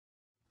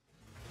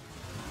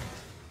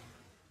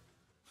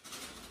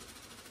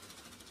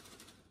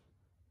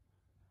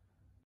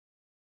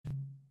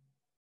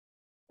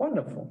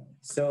Wonderful.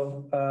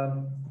 So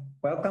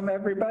welcome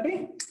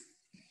everybody.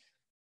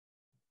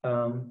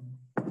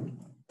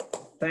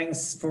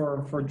 Thanks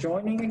for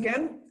joining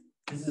again.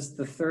 This is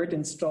the third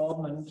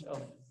installment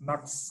of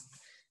Max's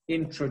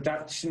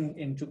introduction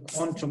into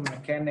quantum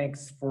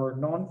mechanics for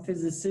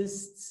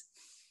non-physicists.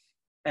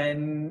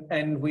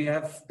 And we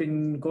have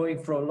been going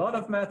for a lot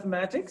of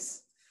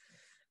mathematics.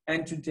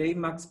 And today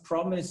Max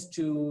promised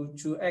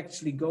to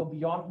actually go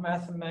beyond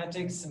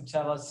mathematics and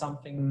tell us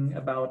something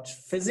about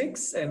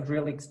physics and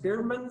real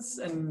experiments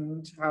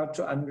and how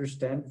to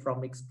understand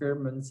from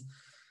experiments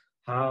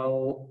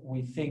how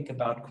we think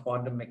about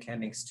quantum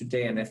mechanics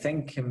today. And I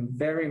thank him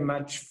very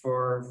much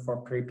for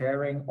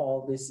preparing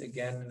all this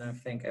again. And I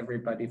thank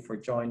everybody for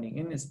joining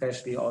in,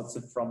 especially also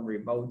from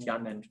remote,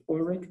 Jan and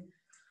Ulrich.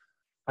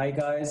 Hi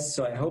guys,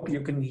 so I hope you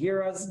can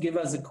hear us. Give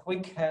us a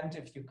quick hand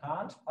if you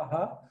can't.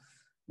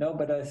 No,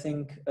 but I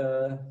think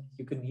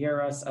you can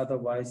hear us,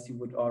 otherwise you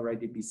would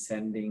already be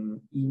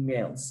sending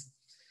emails.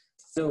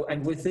 So,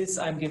 and with this,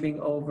 I'm giving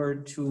over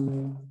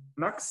to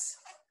Max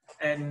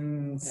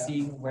and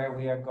seeing where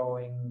we are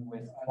going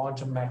with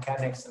quantum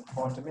mechanics and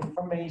quantum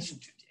information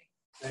today.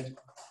 Great.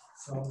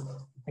 So,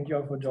 thank you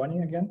all for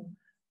joining again.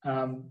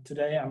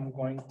 Today I'm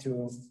going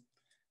to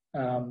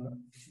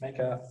make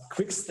a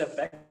quick step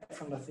back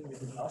from the thing we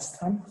did last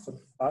time. So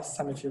last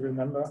time, if you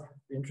remember,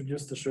 we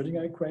introduced the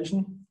Schrödinger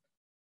equation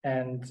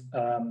and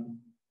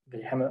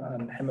the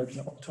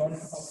Hamilton-Upton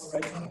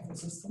operator of the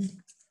system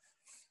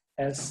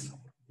as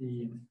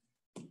the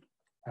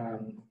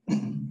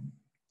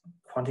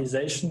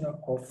quantization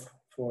of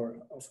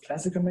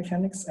classical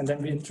mechanics. And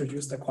then we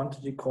introduced a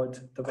quantity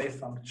called the wave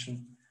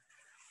function,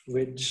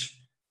 which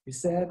we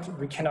said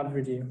we cannot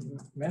really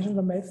measure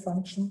the wave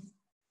function,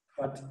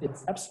 but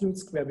its absolute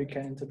square we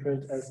can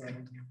interpret as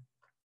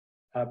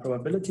a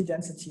probability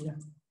density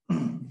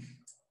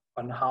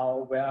on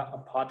where a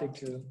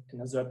particle in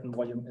a certain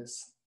volume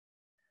is.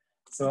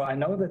 So I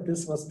know that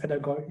this was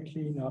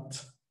pedagogically not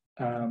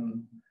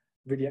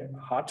really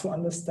hard to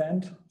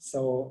understand.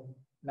 So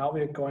now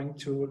we're going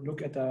to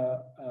look at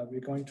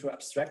we're going to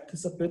abstract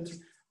this a bit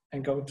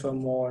and go to a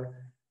more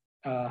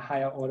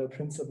higher order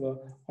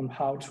principle on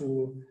how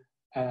to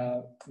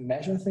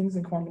measure things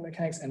in quantum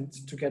mechanics and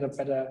to get a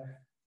better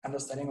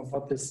understanding of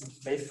what this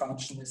wave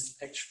function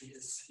actually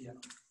is here.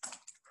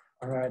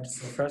 All right,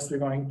 so first we're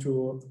going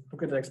to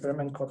look at the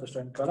experiment called the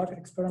Stern-Gerlach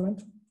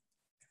experiment.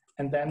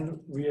 And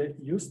then we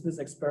use this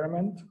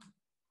experiment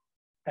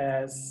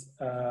as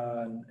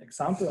an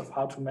example of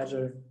how to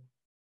measure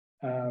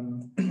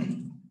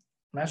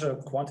measure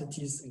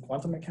quantities in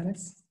quantum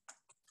mechanics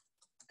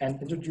and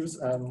introduce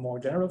a more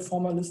general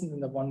formalism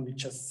than the one we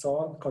just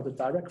saw called the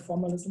direct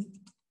formalism.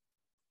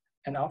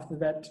 And after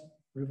that,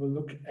 we will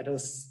look at the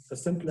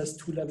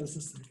simplest two-level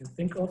system you can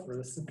think of, or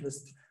the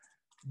simplest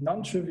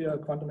non-trivial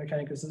quantum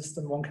mechanical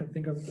system one can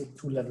think of, the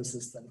two-level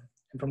system.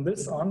 And from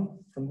this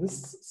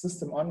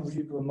system on,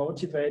 we will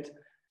motivate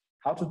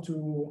how to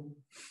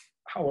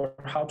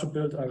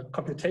build a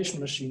computation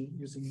machine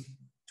using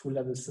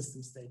two-level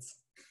system states.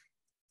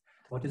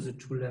 What is a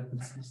two-level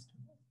system?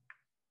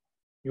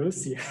 You will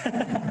see.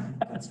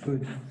 That's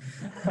good.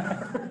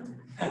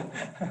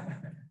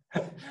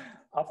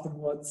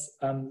 Afterwards,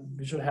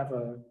 we should have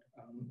a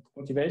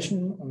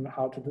motivation on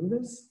how to do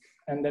this,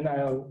 and then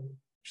I'll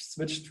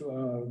switch to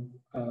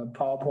a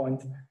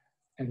PowerPoint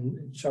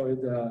and show you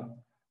the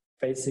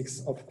basics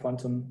of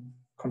quantum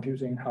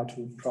computing, how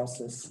to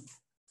process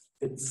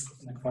bits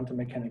in a quantum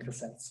mechanical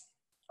sense.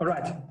 All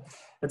right,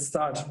 let's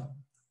start.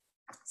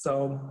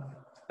 So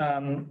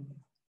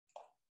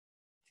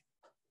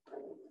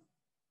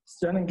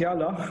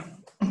Stern-Gerlach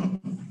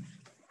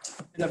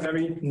did a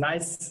very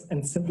nice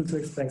and simple to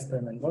explain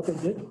experiment. What they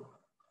did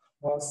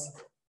was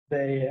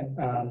they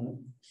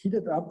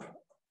heated up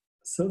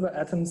silver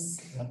atoms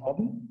in an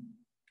oven,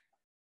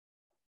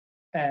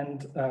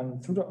 and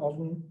through the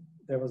oven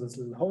there was this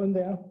little hole in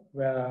there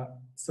where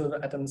silver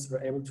atoms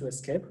were able to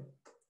escape,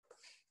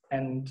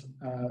 and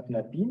in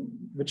a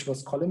beam which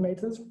was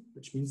collimated,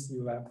 which means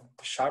you have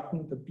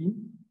sharpened the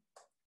beam,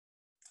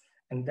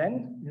 and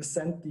then you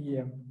sent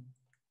the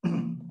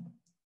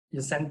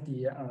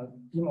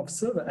beam of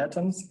silver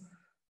atoms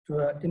to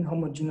an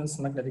inhomogeneous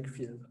magnetic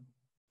field.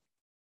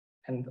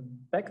 And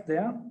back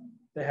there,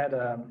 they had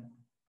a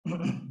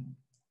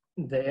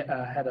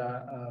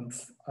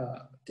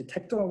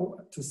detector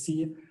to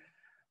see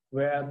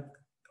where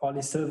all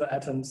the silver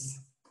atoms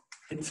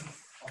hit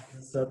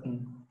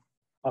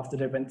after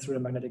they went through a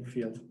magnetic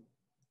field.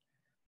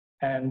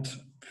 And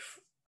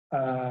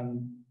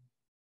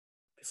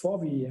before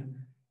we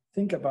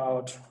think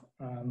about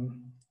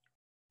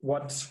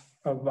what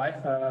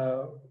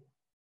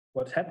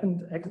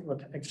happened, what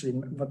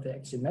they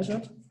actually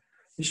measured,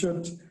 we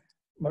should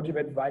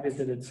motivate why they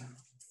did it.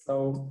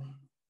 So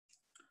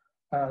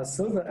a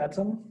silver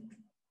atom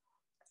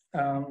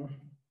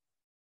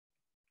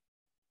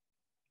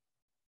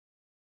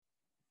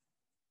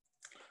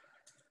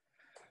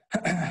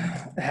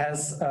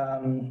has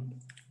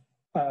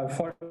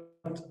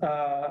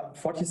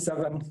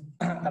 47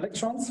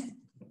 electrons,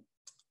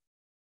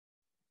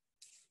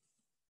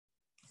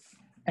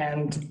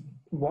 And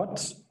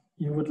what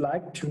you would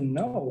like to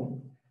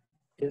know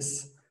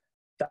is,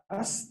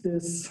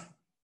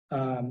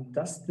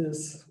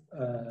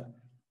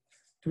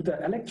 do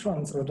the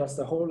electrons or does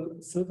the whole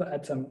silver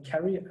atom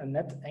carry a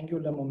net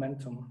angular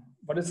momentum?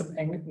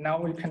 Now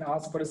we can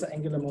ask, what is the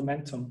angular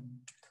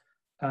momentum?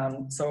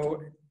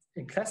 So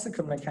in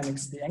classical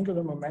mechanics, the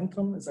angular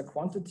momentum is a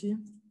quantity,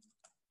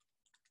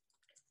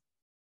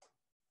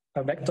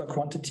 a vector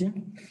quantity.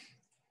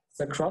 It's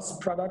a cross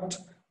product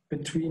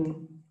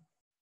between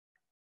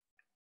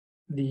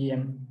the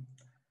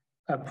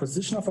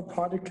position of a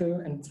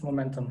particle and its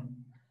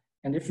momentum.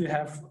 And if you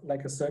have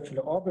like a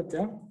circular orbit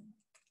there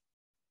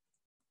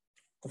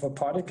of a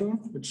particle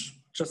which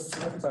just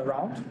circles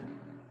around,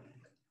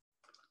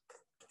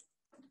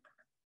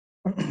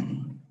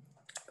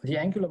 the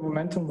angular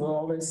momentum will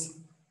always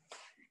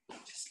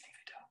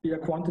be a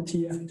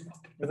quantity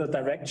with a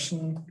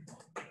direction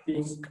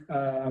being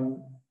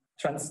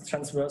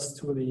transverse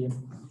to the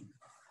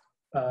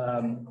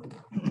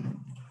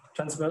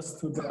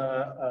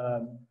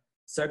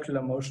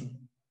circular motion.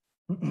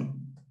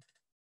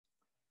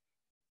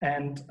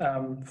 And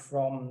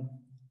from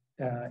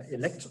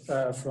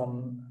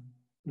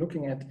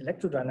looking at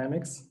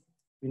electrodynamics,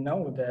 we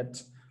know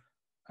that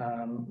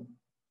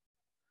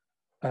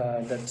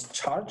that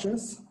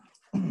charges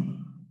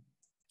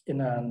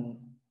in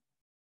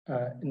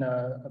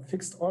a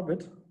fixed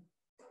orbit,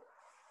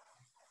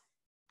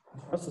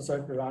 also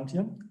circle around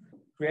here,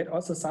 create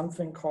also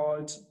something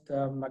called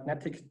the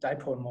magnetic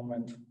dipole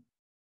moment.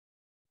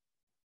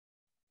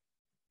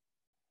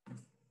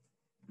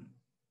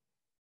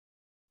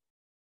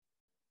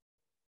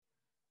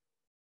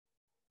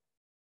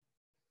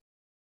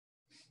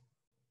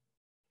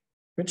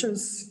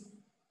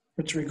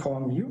 Which we call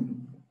mu,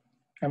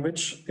 and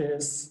which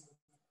is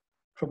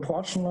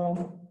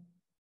proportional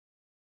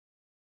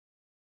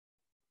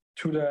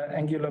to the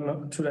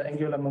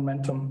angular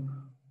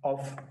momentum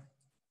of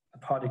a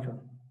particle.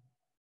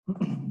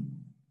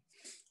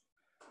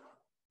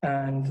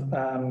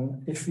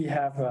 And if we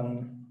have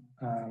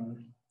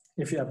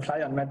if we apply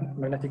a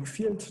magnetic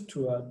field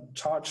to a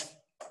charge,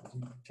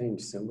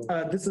 change symbol.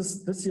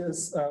 This here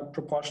is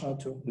proportional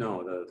to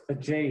The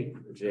J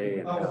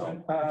and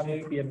L.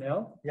 J, B, and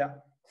L. Yeah.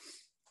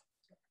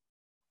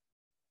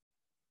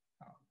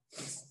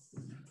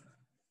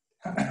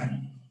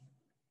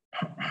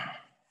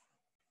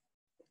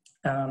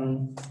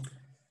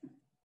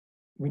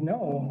 We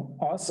know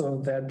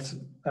also that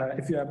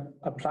if you are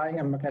applying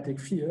a magnetic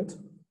field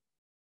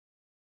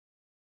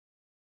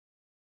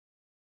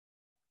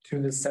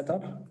to this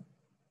setup,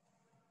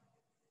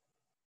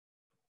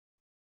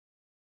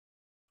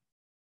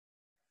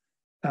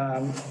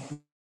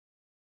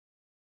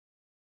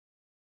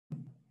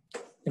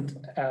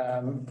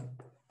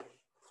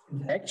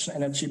 action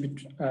energy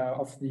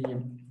of the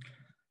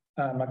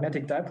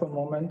magnetic dipole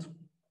moment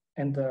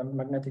and the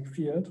magnetic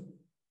field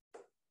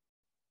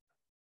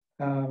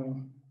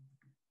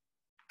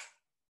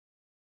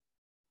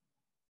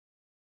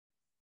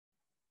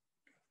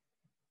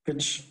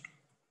which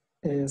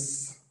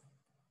is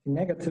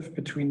negative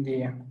between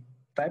the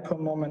dipole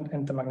moment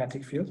and the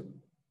magnetic field.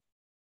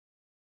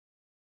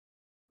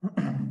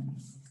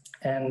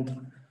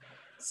 And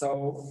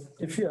so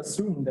if you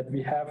assume that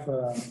we have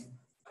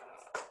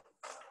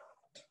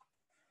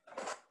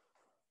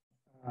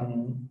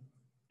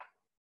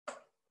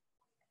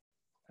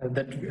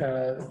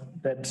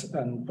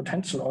that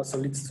potential also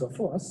leads to a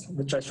force,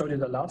 which I showed you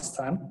the last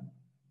time,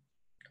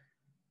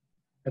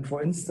 that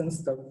for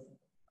instance the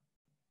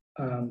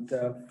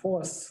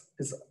force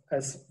is,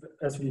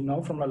 as we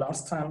know from the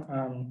last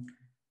time,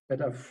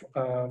 that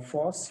a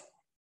force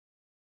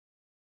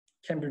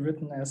can be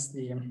written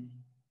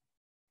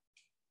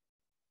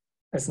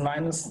as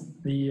minus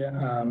the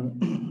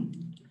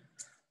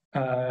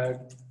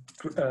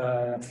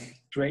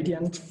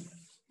gradient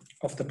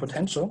of the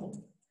potential.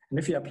 And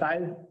if you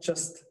apply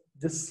just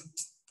this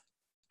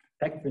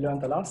fact we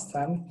learned the last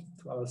time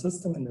to our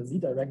system in the z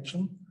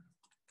direction,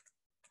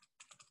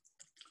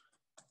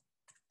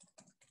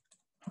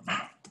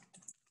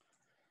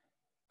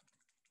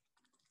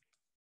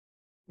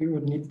 we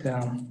would need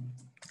the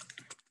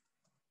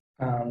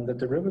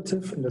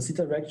derivative in the z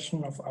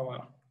direction of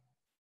our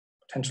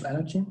potential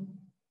energy.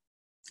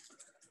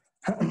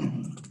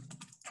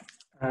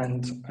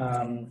 And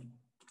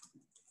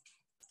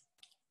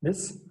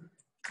this,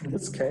 in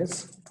this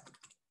case,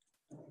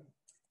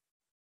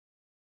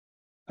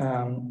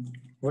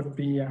 would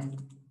be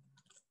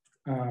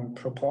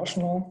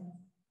proportional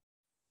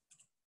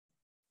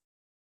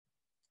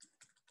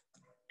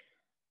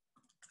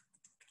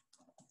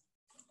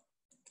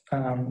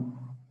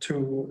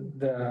to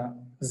the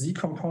z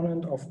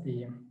component of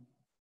the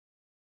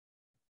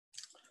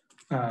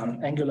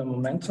angular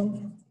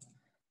momentum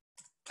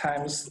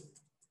times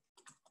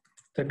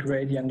the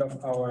gradient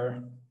of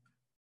our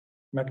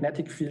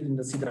magnetic field in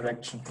the z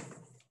direction.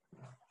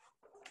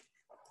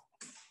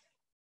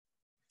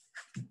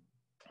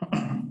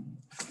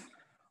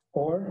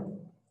 Or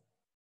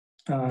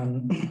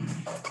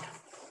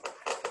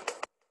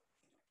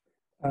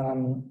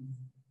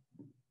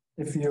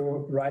if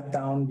you write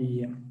down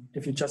the,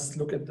 if you just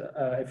look at the,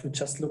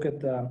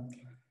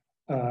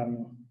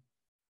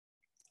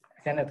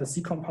 again at the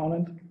C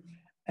component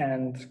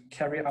and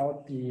carry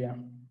out the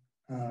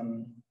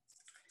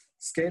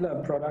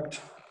scalar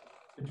product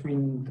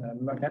between the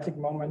magnetic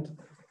moment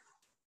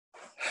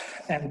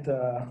and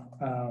the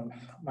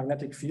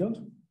magnetic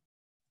field.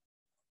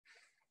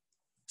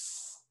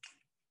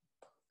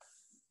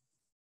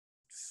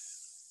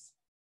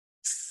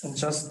 And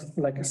just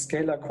like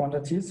scalar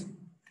quantities,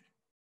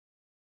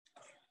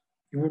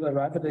 you would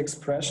arrive at the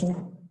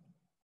expression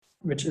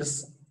which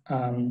is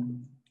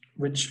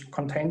which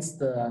contains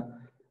the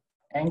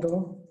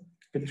angle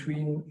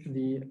between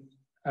the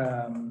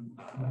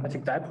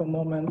magnetic dipole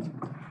moment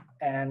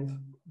and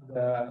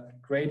the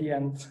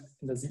gradient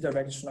in the z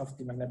direction of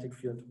the magnetic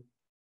field.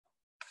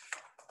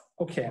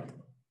 Okay.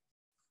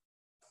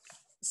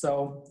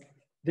 So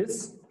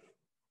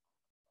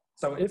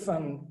if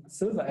a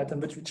silver atom,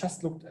 which we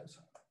just looked at,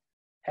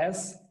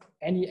 has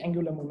any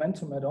angular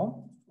momentum at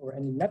all, or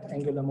any net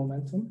angular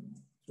momentum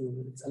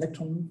through its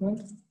electron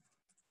movement,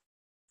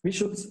 we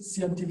should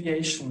see a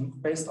deviation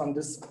based on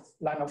this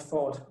line of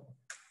thought.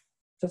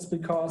 Just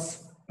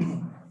because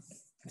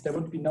if there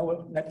would be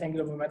no net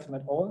angular momentum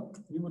at all,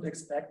 we would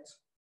expect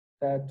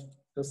that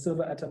the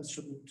silver atoms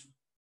shouldn't,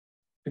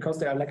 because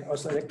they are like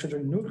also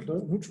electrically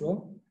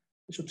neutral,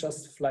 they should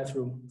just fly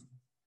through.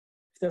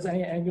 If there's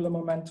any angular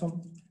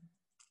momentum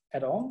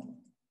at all,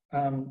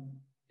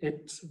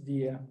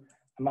 the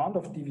amount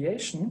of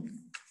deviation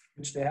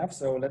which they have,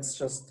 so let's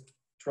just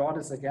draw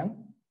this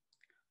again.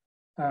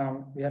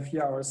 We have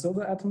here our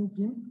silver atom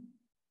beam.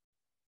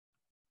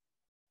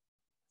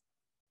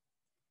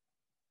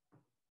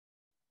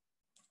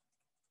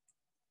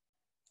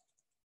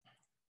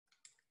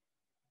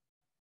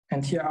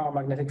 And here our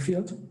magnetic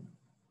field.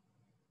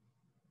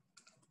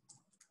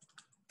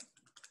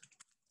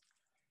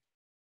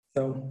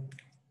 So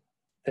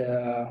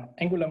the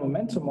angular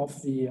momentum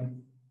of the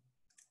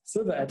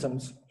silver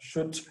atoms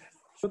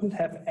shouldn't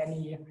have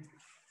any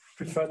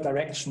preferred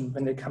direction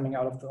when they're coming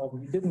out of the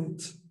orbit. We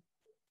didn't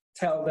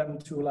tell them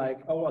to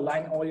like, oh,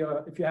 align all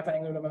your, if you have an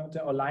angular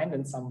momentum, align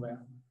them somewhere.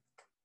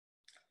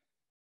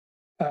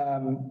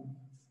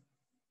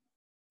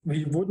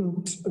 We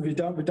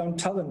don't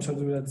tell them to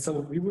do that. So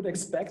we would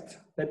expect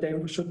that they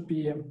should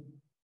be,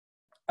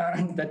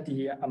 that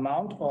the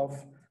amount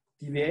of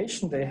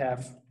deviation they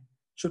have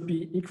should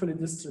be equally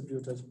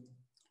distributed.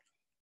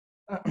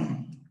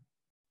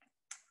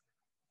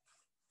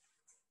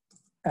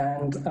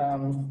 And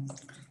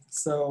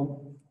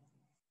so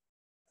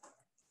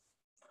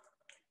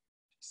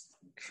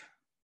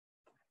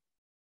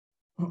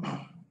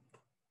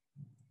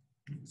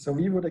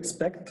we would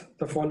expect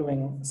the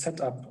following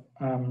setup.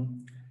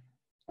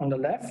 On the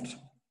left,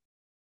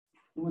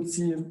 you would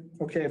see,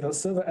 okay, the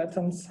silver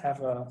atoms have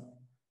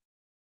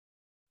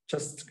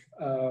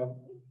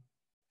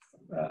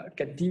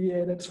get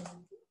deviated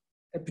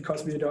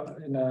because we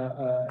don't in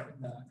a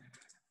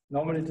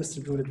normally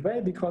distributed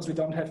way, because we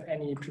don't have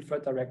any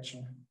preferred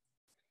direction.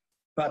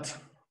 But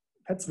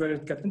that's where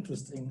it got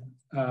interesting.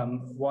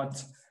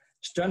 What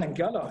Stern and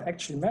Gerlach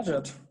actually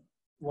measured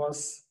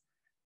was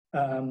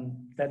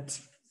that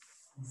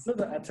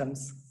silver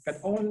atoms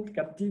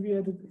got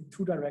deviated in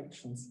two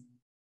directions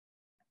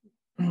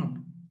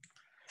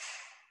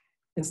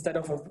instead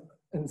of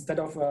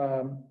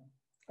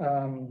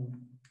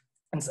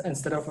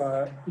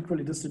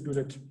equally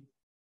distributed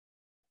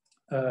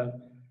in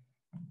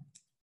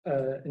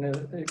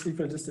an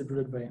equally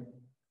distributed way.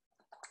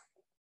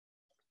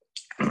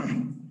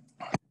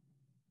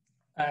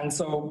 And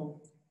so,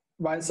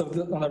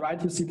 on the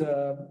right you see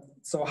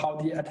how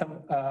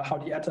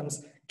the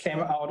atoms came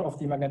out of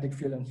the magnetic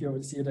field, and here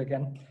we see it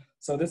again.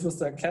 So this was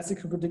the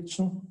classical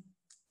prediction,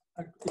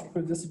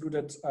 equally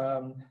distributed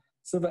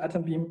silver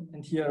atom beam,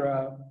 and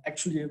here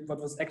actually what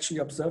was actually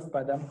observed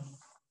by them,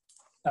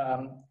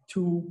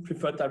 two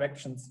preferred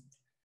directions.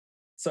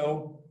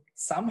 So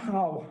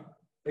somehow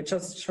they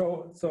just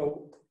show,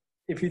 so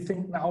if you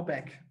think now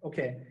back,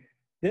 okay,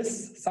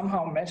 this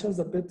somehow measures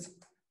a bit,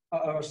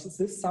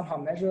 this somehow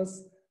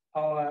measures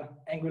our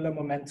angular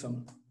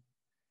momentum.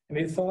 And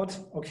we thought,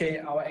 okay,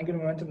 our angular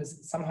momentum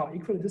is somehow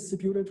equally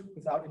distributed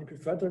without any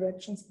preferred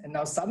directions. And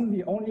now suddenly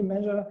we only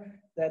measure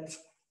that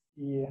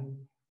the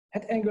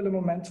net angular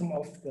momentum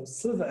of the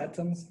silver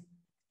atoms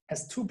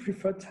has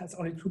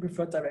only two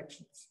preferred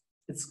directions.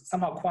 It's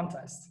somehow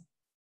quantized.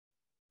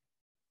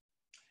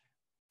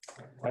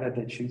 Why did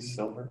they choose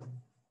silver?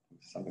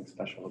 Something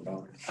special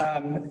about it?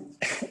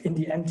 In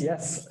the end,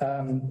 yes.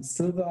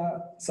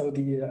 Silver, so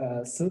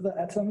the silver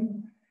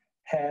atom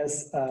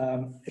has,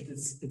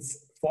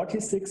 it's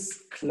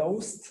 46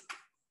 closed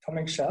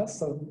atomic shells,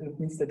 so it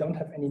means they don't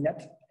have any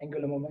net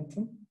angular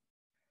momentum.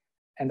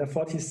 And the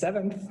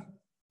 47th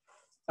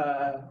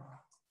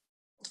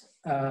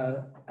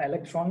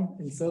electron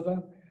in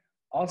silver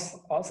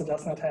also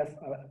does not have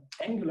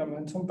angular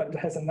momentum, but it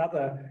has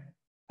another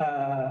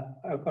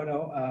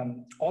orbital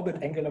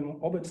angular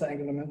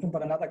momentum,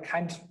 but another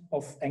kind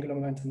of angular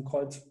momentum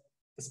called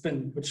the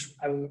spin, which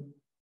I will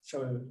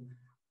show you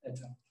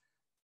later.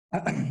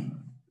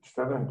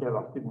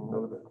 Stern-Gerlach didn't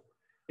know that.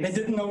 They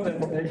didn't know that.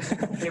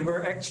 They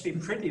were actually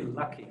pretty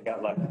lucky.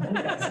 Got lucky.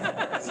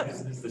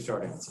 This is the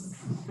short answer.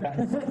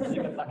 Yeah,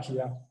 you got lucky,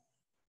 yeah.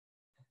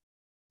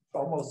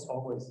 Almost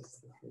always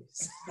is the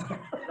case.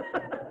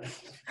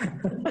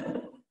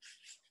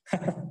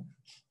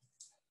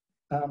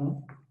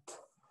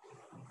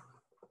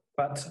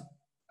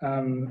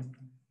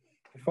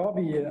 Before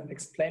we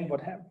explain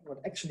what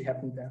actually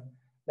happened there,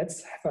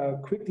 let's have a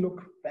quick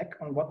look back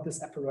on what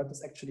this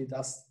apparatus actually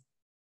does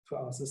to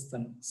our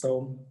system.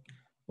 So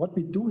what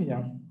we do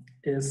here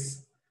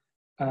is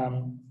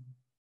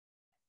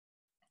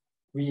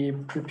we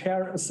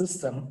prepare a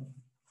system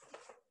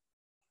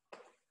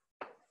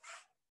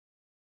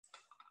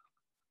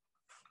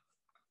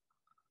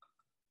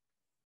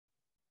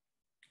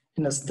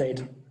in a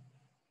state.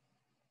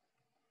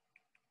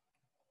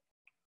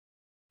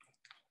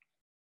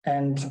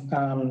 And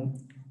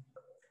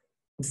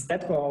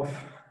instead of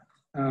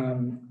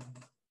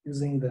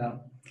using the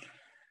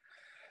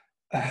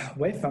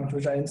wave function,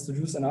 which I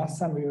introduced last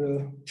time, we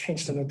will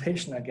change the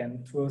notation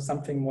again to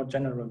something more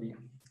generally.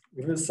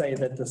 We will say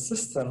that the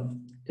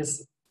system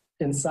is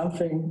in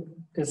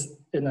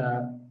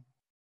a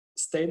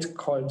state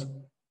called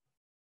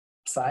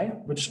psi,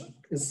 which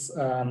is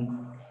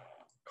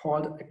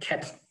called a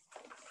cat,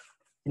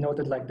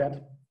 denoted like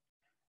that.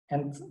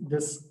 And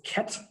this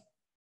cat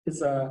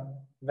is a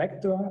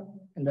vector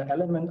and the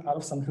element out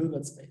of some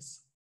Hilbert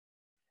space.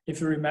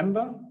 If you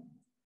remember,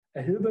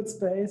 a Hilbert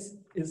space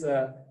is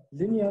a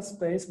linear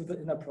space with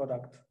an inner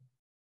product.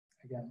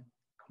 Again,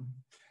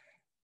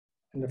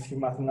 and a few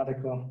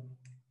mathematical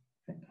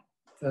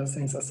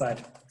things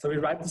aside. So we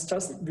write this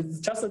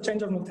with just a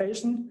change of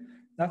notation,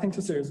 nothing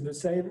too serious. We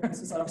say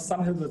this is out of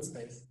some Hilbert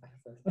space.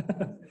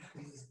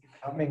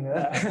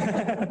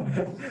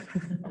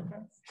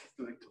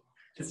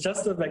 It's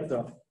just a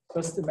vector.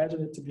 Just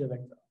imagine it to be a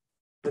vector,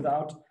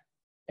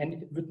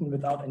 written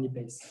without any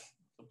base.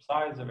 So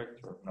psi is a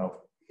vector?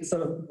 No. It's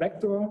a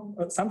vector,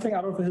 something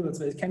out of a Hilbert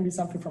space. It can be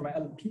something from an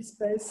LP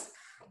space,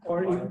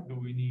 or why do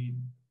we need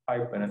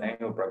pipe and an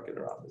angle bracket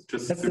around it?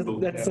 Just that's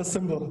a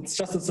symbol. It's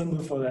just a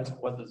symbol for that.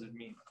 What does it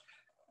mean?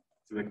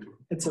 It's a vector.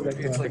 It's a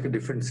vector. It's like a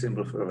different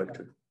symbol for a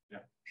vector.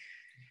 Yeah.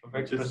 For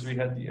vectors, we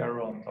had the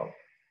arrow on top.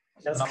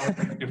 Yes. Now it's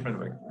a different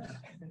vector.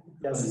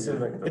 Yes, it's a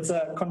vector. It's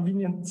a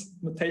convenient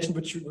notation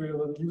which we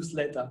will use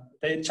later.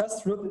 They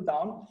just wrote it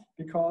down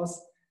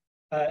because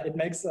it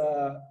makes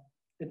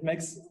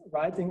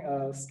writing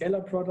a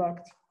scalar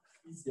product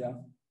easier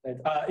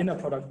later. Inner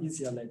product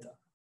easier later.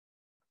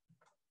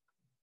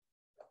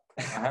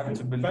 I have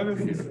to believe. Bear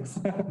with me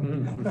first.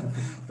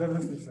 Bear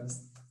with me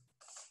first.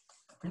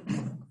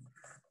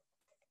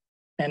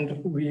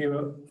 And we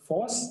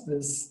force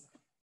this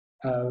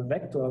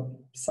vector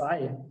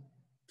psi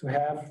to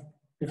have,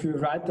 if you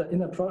write the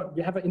inner product,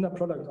 we have an inner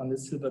product on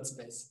this Hilbert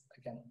space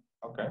again.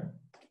 Okay.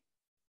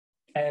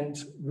 And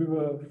we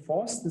will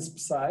force this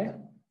psi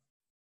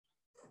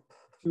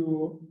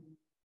to,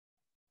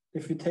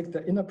 if we take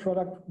the inner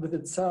product with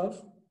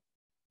itself,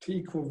 to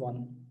equal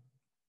 1.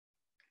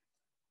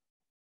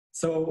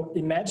 So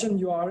imagine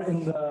you are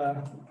in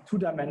the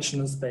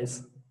two-dimensional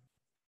space,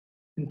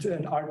 into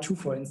an R2,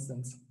 for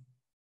instance.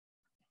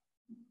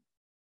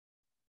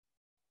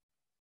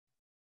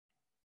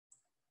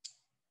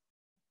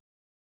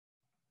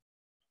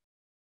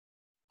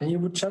 And you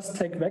would just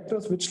take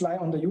vectors which lie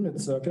on the unit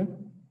circle,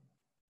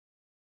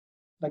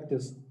 like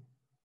this.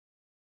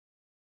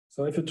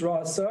 So if you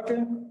draw a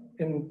circle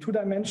in 2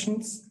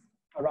 dimensions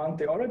around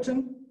the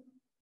origin,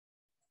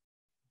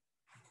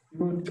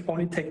 you would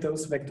only take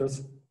those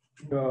vectors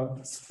in your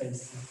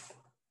space.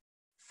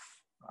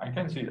 I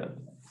can see that.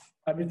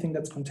 Everything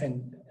that's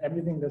contained,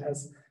 everything that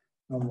has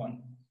no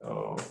 1.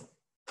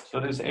 So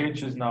this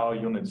H is now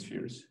unit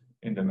spheres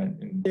in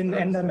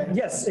n-dimension.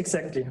 Yes,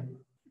 exactly.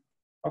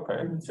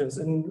 Okay.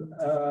 In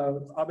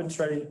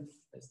arbitrary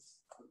spaces.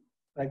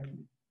 Like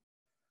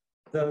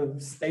the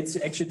states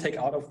you actually take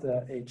out of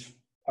the H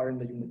are in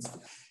the unit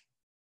sphere.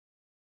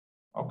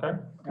 Okay.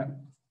 Yeah.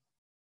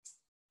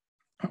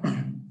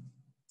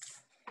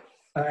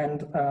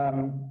 And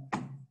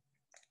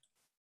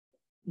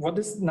what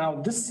is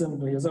now this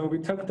symbol here? So we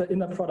took the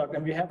inner product,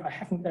 and I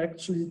haven't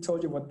actually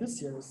told you what this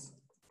here is.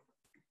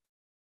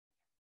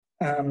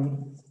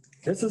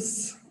 This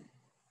is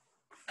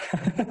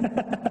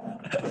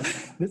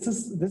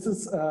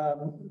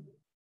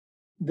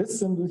this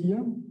symbol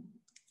here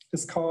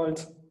is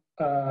called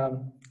a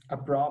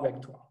bra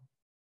vector.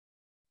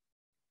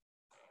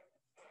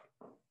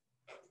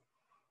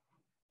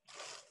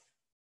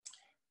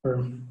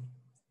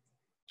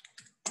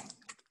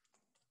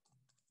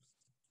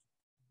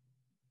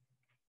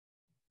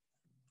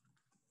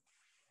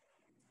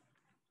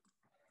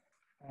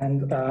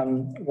 And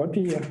what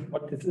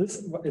it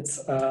is,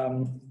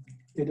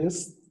 it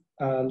is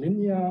a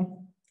linear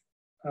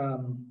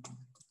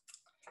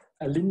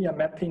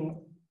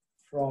mapping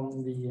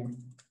from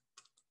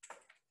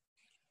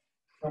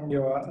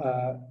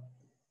your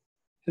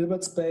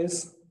Hilbert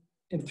space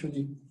into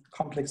the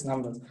complex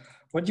numbers.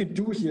 What you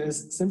do here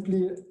is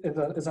simply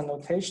is a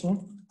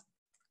notation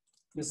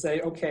you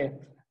say, okay,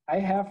 I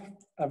have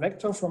a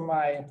vector from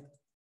my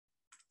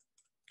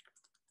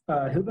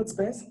Hilbert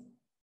space,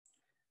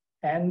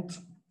 and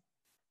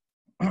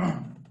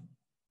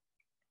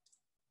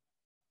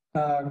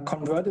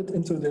convert it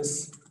into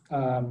this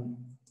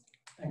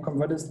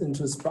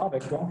bra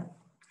vector.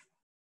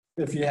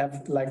 If you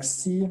have like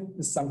C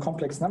is some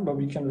complex number,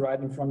 we can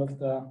write in front of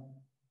the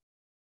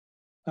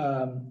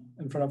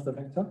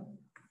vector.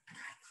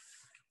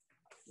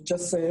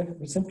 Just say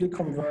we simply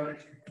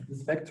convert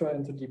this vector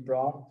into the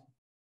bra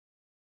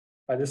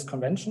by this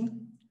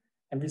convention,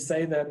 and we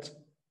say that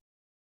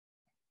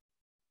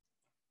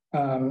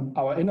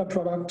our inner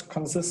product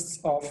consists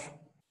of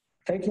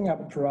taking a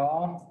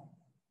bra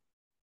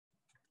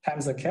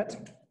times a cat,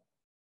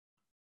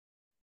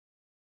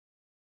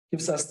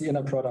 gives us the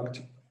inner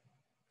product.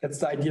 That's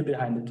the idea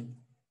behind it.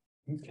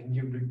 Can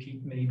you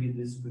repeat maybe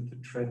this with the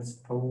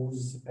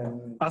transpose?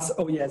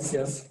 Oh,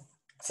 yes.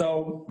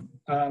 So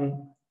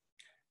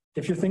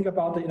if you think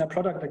about the inner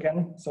product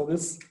again, so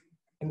this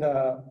in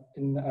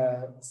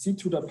C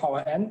to the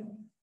power n,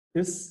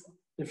 this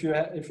if you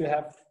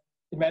have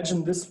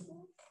imagine this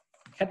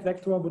cat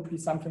vector would be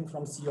something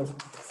from C to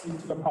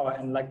the power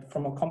n, like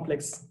from a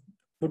complex,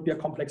 would be a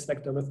complex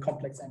vector with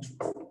complex entries.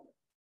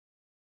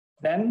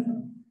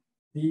 Then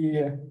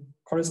the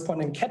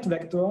corresponding cat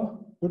vector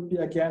would be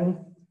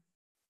again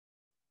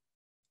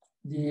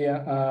the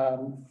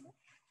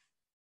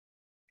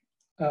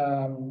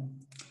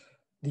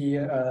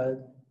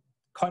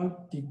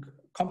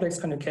complex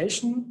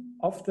conjugation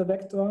of the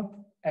vector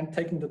and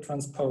taking the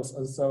transpose.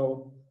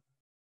 So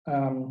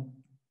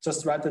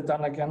just write it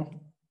down again.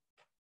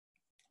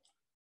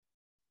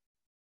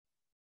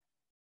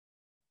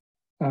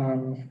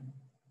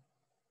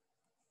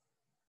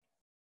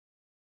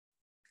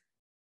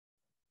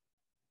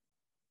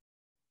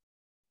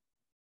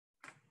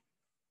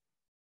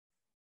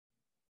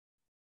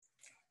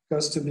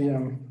 Goes to be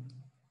the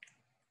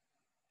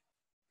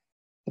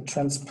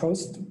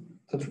transpose.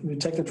 We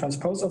take the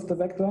transpose of the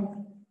vector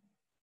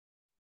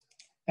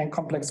and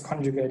complex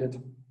conjugate it.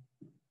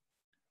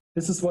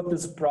 This is what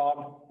this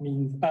bra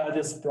means.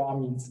 This bra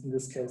means in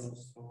this case.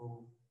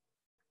 So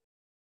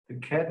the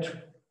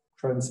cat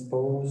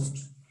transposed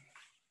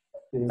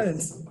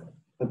is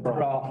the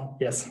bra.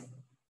 Yes.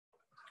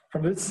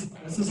 From this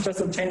is just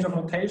a change of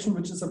notation,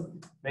 which is a.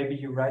 Maybe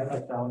you write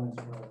that down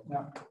as well.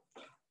 Yeah.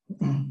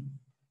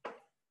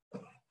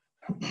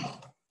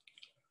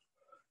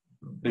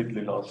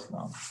 Completely lost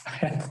now. I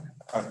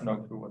have no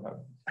clue what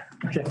happened.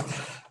 Okay.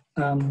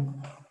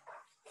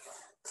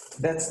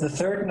 That's the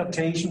third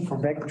notation for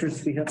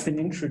vectors we have been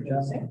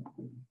introducing.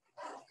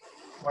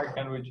 Why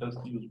can't we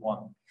just use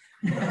one?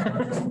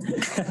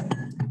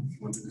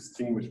 Want to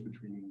distinguish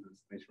between the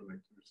spatial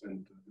vectors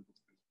and the Hilbert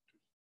space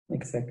vectors.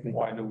 Exactly.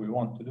 Why do we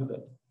want to do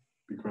that?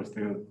 Because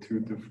they are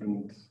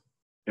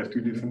they have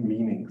two different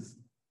meanings.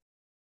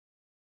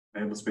 The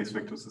Hilbert space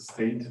vector is a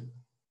state,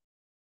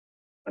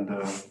 and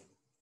the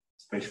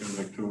spatial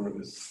vector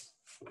is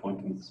a point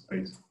in the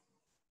space.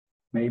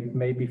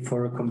 Maybe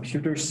for a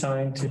computer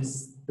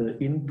scientist, the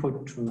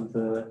input to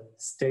the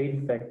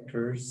state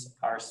vectors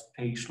are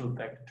spatial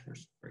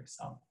vectors, for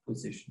example,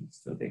 positions.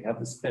 So they have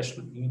a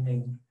special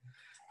meaning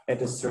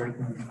at a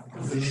certain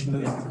position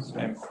in the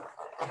space.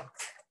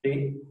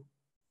 The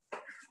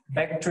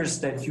vectors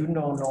that you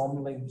know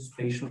normally,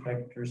 spatial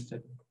vectors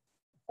that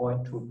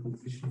point to a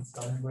position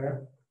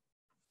somewhere,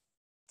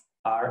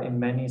 are in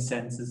many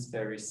senses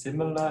very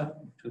similar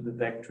to the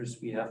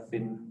vectors we have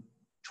been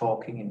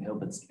talking in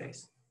Hilbert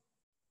space.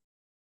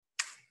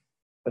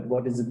 But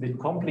what is a bit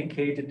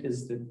complicated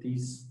is that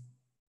these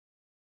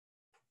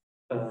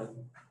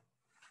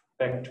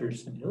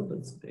vectors in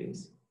Hilbert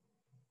space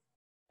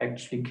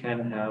actually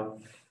can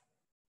have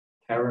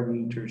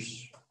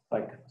parameters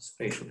like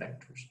spatial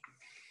vectors.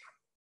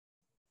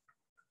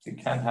 They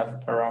can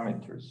have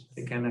parameters.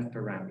 They can have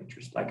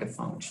parameters like a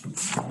function.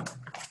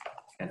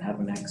 Can have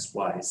an x,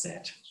 y, z.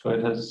 So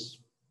it has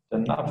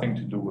nothing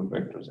to do with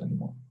vectors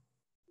anymore.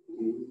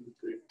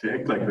 They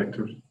act like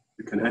vectors.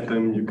 You can add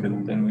them, you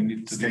can... Then we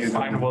need to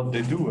define what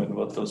they do and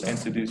what those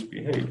entities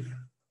behave.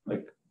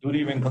 Like, do they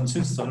even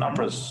consist of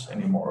numbers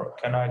anymore?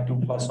 Can I do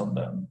plus on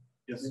them?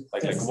 Yes.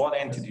 Like what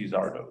entities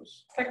are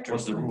those? Vectors.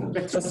 What's the rule?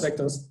 Just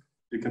vectors.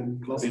 You can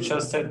plus... They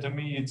just said to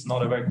me it's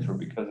not a vector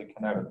because it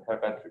can have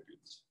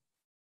attributes.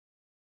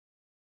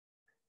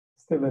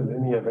 Still a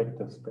linear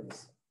vector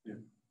space.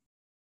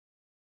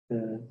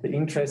 Yeah. The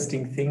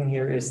interesting thing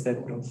here is that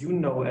what you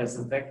know as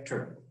a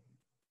vector,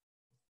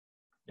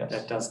 yes,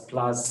 that does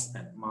plus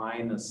and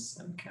minus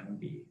and can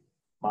be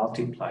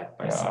multiplied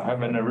by something. I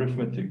have an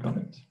arithmetic on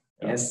it.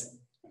 Yeah. Yes.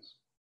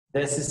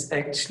 This is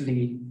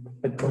actually,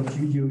 but what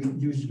you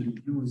usually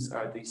use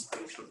are these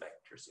spatial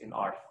vectors in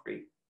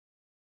R3.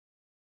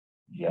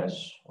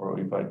 Yes, or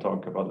if I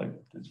talk about like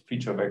the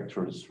feature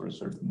vectors for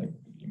certain like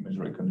image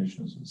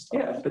recognitions and stuff.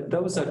 Yeah, but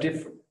those are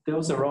different.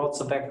 Those are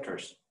also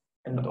vectors.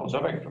 And those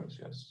are vectors,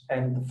 yes.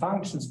 And the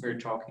functions we're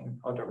talking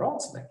about are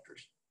also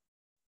vectors.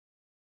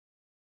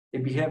 They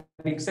behave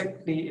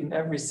exactly in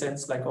every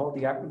sense like all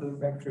the other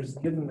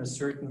vectors given a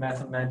certain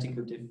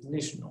mathematical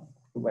definition of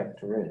who a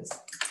vector is.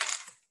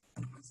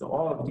 So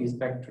all of these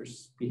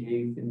vectors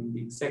behave in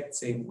the exact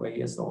same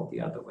way as all the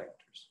other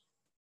vectors.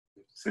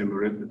 Same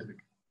arithmetic.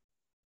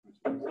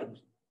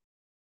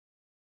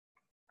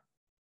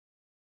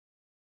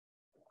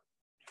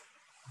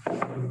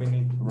 We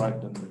need to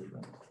write them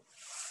different.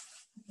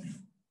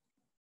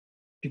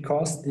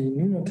 Because the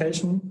new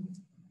notation,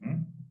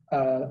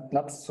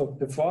 not so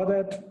before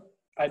that,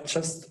 I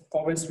just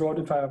always wrote,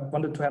 if I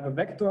wanted to have a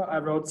vector, I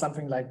wrote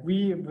something like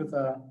V with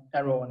an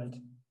arrow on it,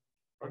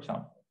 For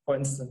example. for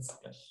instance.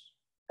 Yes.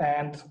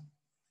 And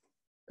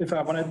if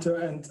I wanted to,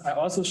 and I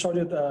also showed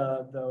you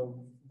the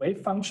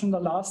wave function the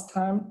last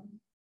time,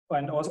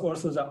 and also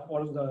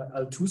the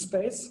L2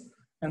 space.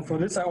 And for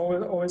this, I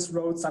always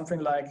wrote something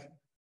like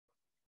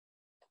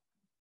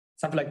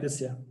this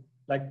here,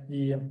 like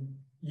the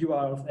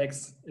UR of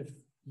X, if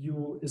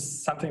U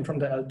is something from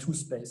the L2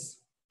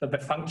 space, the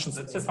function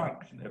space. That's a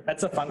function.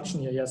 That's a function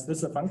here, yes, this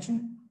is a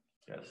function.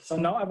 Yes. So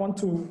now I want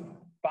to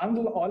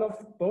bundle all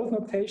of both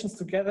notations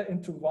together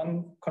into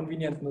one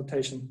convenient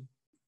notation.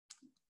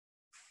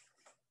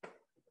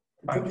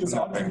 Put this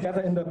all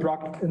together in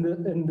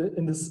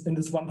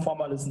this one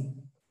formalism.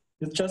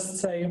 You just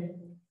say,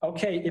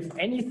 okay, if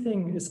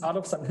anything is out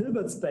of some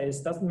Hilbert space,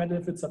 doesn't matter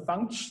if it's a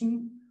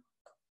function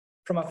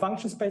from a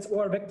function space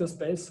or a vector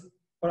space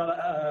or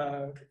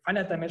a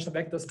finite dimensional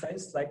vector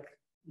space, like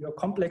your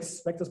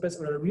complex vector space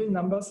or the real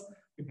numbers,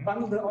 we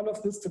bundle all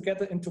of this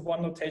together into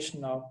one notation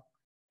now.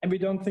 And we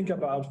don't think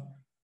about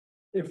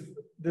if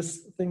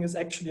this thing is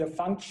actually a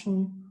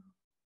function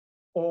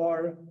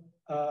or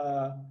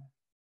a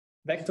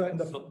vector in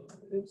the...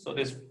 So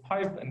this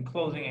pipe and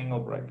closing angle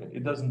bracket,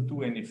 it doesn't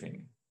do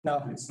anything.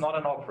 No. It's not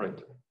an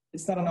operator.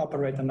 It's not an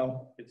operator,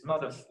 no. It's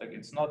not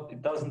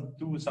it doesn't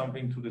do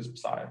something to this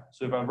psi.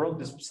 So if I wrote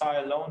this psi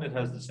alone, it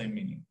has the same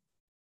meaning.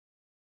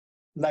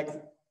 Like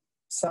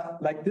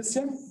this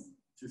here?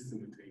 Just a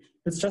notation.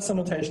 It's just a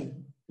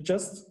notation. You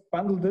just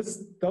bundle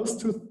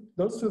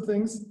those two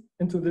things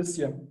into this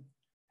here.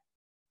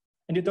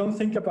 And you don't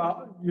think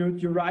about,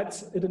 you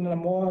write it in a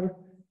more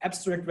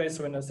abstract way,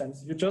 so in a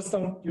sense. You just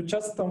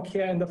don't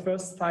care in the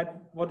first type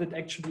what it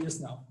actually is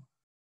now.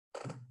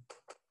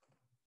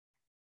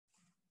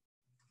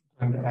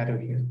 And the arrow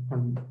here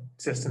on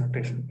just a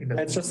notation.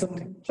 It's just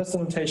a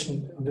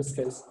notation in this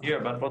case. Yeah,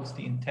 but what's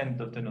the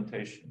intent of the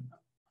notation?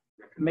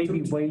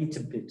 Maybe wait a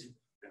bit.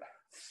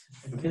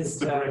 Because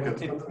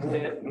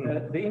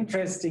the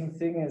interesting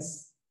thing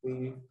is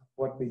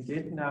what we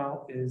did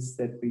now is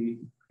that we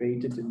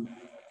created a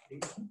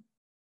notation.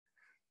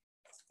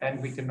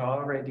 And we can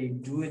already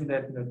do in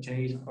that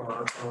notation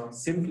or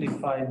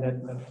simplify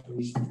that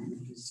notation.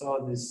 If you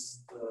saw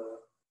this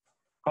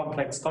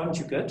complex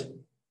conjugate.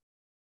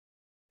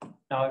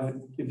 Now,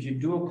 if you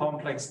do a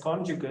complex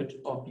conjugate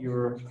of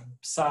your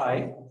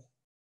psi,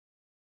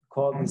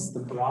 call this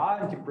the bra,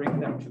 and you bring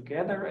them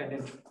together, and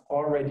it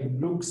already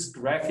looks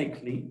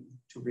graphically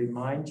to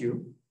remind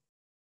you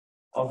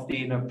of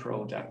the inner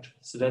product.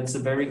 So that's a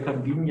very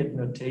convenient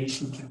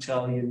notation to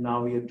tell you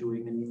now you're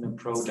doing an inner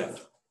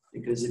product,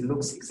 because it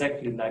looks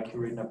exactly like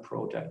your inner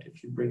product.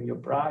 If you bring your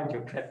bra and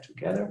your cat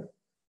together,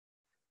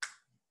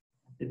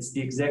 it's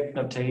the exact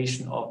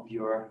notation of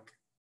your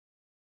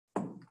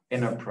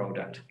inner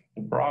product.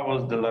 The bra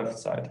was the left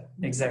side.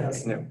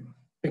 Exactly. Yes.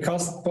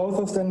 Because both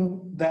of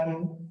them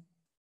then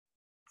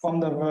form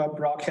the verb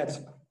bracket,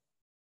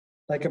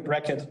 like a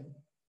bracket.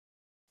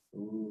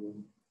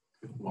 Ooh.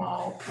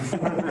 Wow.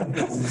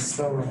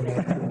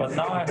 But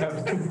now I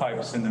have two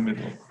pipes in the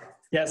middle.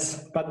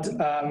 Yes, but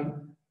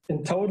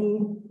in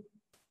total,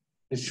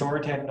 The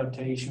shorthand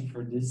notation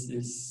for this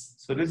is...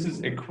 So this is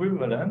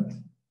equivalent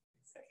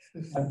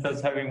and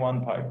just having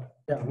one pipe.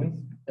 yeah,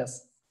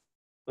 yes,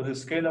 So the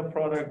scalar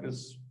product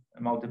is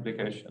a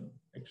multiplication,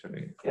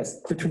 actually.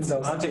 Yes, between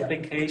those.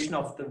 multiplication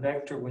of the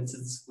vector with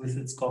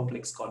its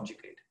complex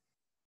conjugate.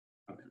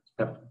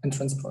 And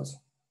transpose.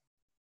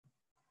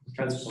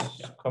 Transpose,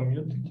 yeah.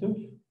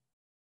 Commutative.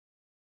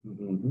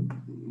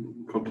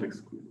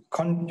 Complex.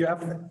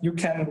 You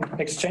can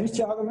exchange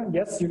the argument.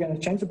 Yes, you can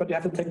exchange it, but you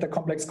have to take the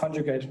complex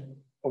conjugate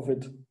of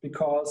it,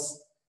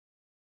 because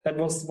that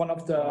was one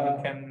of the...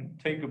 I can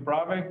take a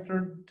bra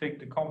vector, take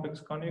the complex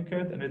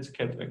conjugate, and it's a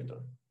cat vector.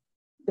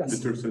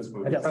 Yes. Transpose.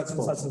 Yeah,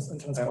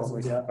 transpose.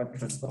 Transpose. Yeah.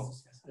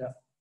 Transpose. Yeah.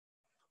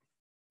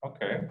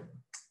 Okay.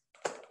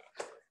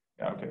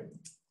 Yeah, okay.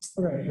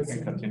 Okay. You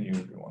can continue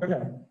if you want.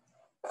 Okay.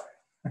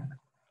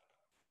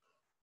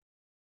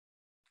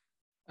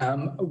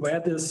 Where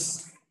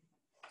this,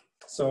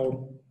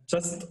 so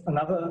just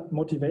another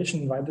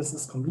motivation why this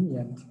is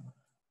convenient.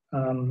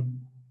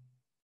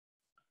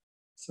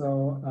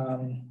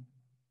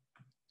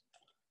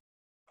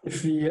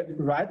 If we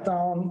write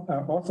down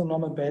an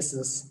orthonormal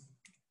basis,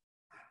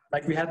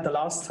 like we had the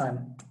last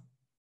time,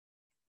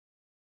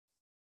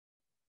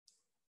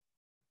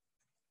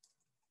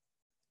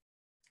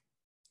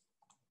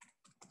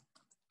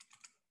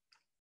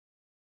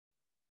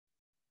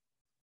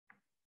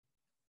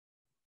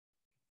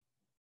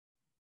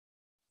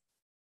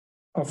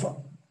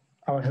 of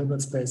our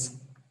Hilbert space.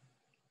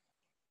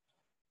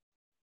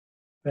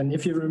 Then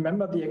if you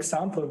remember the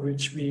example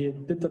which we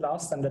did the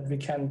last time, that we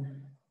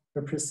can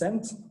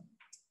represent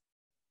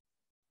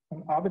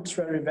an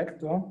arbitrary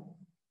vector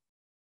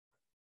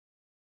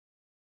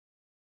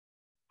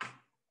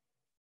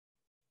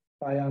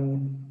by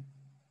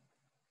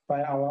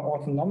our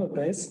orthonormal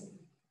base.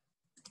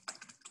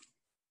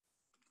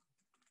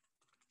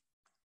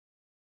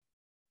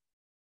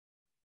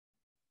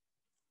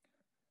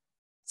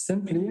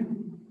 Simply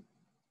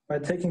by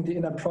taking the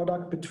inner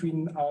product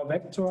between our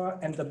vector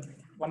and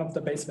one of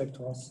the base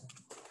vectors.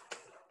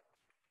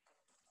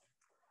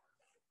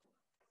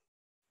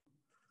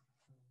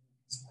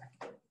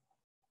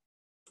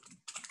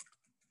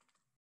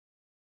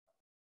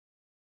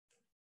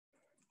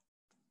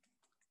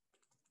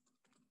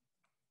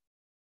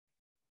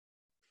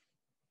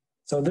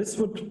 So this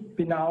would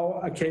be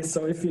now a case.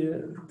 So if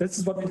this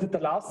is what we did the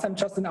last time,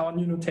 just in our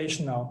new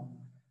notation now.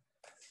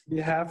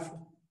 We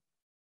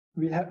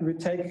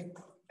take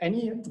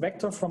any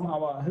vector from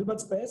our Hilbert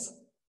space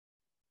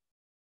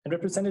and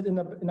represent it in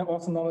an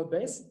orthonormal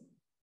base.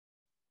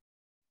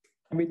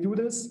 And we do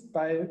this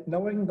by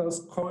knowing those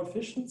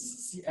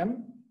coefficients,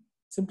 Cm,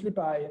 simply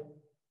by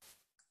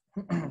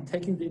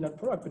taking the inner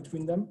product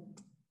between them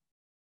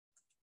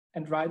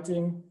and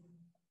writing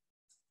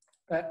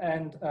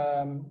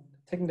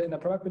taking the inner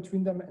product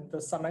between them, and the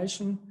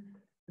summation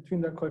between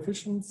the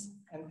coefficients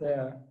and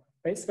the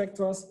base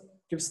vectors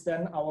gives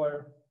then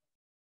our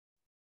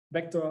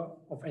vector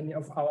of any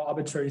of our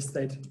arbitrary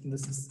state in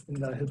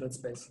the Hilbert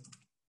space.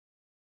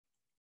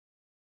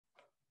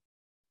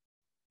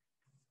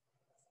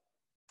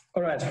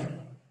 All right.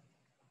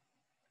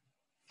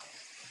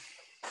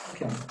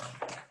 Okay.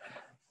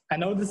 I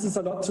know this is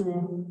a lot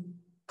to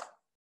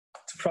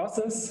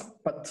process,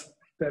 but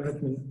bear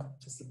with me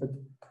just a bit.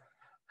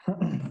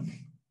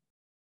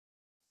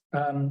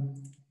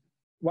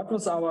 What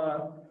was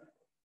our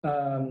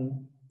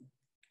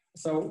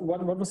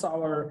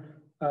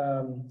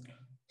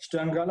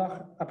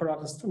Stern-Gerlach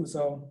apparatus 2?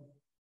 So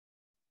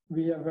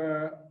we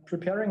were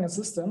preparing a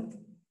system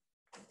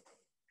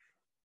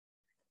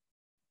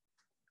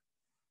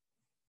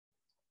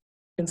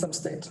in some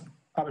state,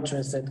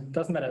 arbitrary state,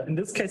 doesn't matter. In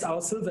this case,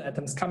 our silver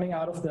atoms coming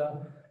out of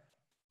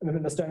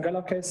in the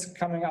Stern-Gerlach case,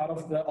 coming out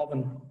of the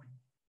oven.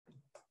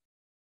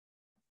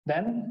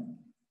 Then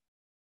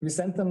we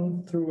sent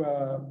them through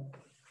a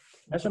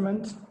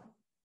measurement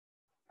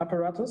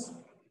apparatus.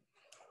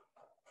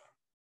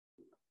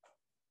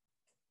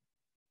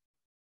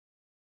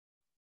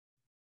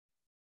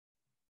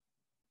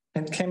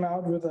 And came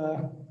out with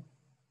a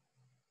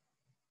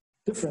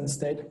different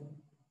state,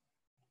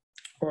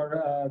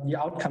 or the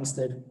outcome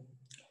state,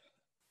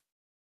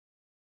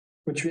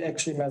 which we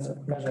actually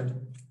measured.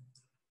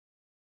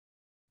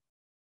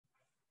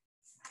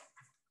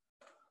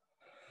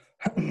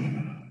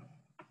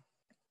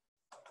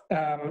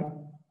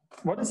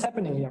 What is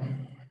happening here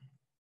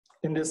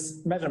in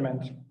this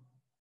measurement?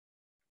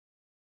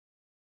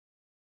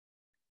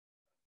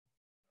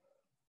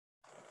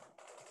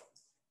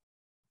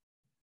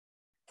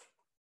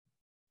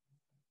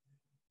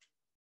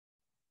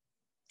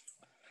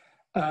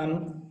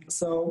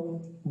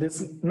 So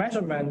this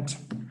measurement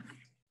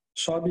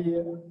shall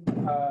be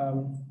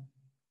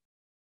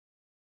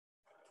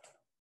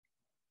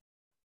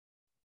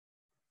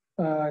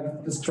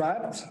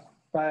described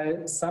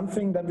by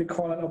something that we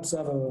call an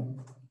observable.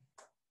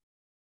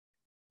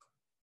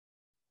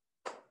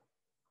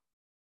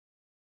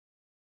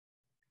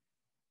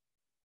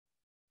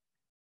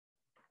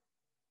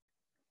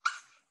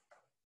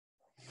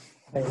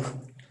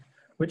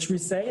 Which we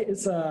say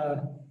is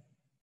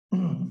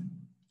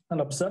an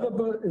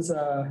observable is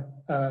a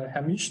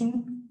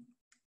Hermitian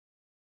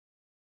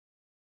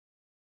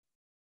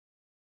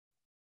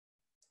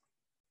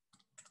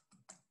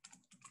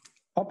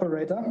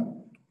operator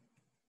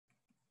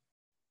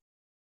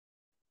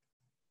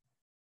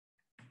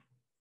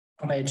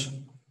on H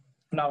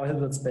in our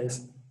Hilbert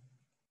space.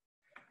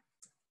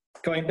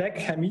 Going back,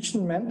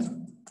 Hermitian meant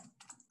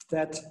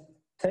that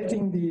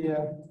taking the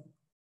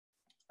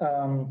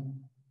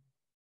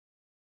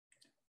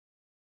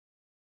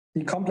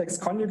complex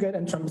conjugate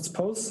and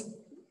transpose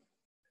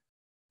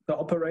the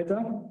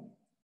operator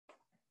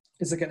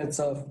is again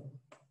itself.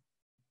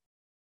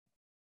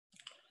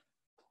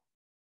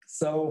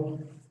 So,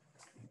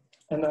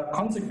 and the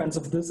consequence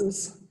of this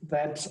is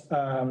that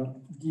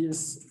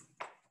these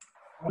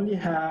only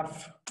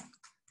have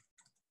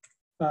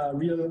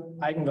real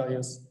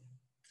eigenvalues.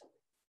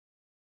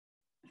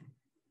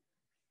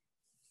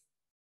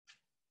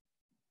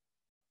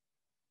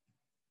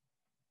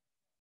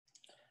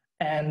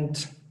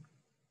 And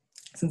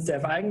since they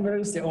have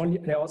eigenvalues,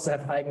 they also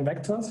have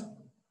eigenvectors,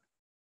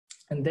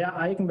 and their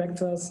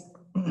eigenvectors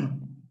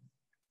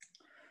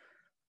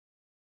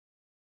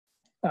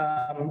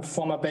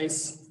form a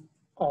base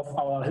of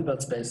our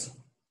Hilbert space.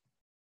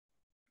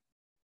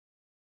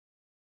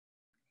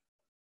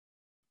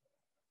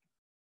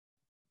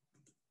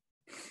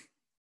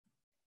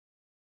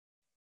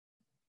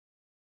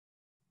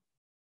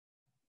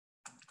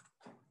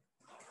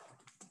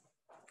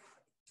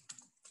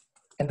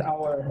 And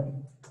our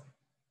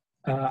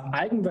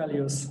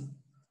eigenvalues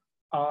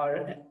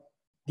are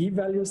the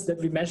values that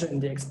we measure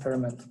in the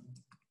experiment.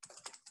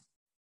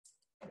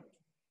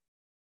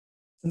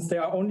 Since they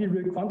are only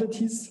real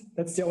quantities,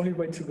 that's the only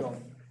way to go.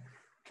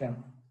 Okay.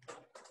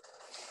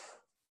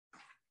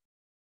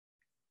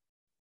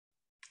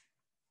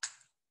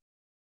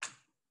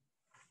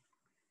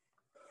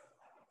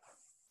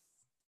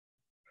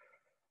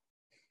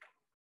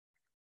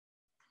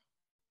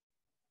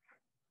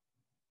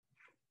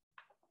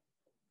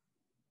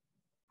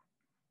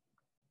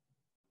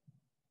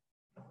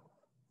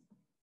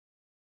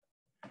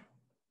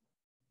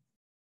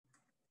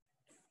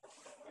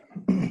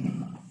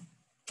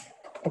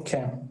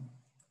 Okay,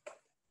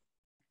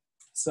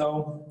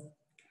 so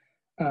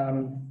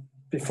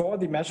before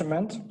the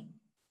measurement,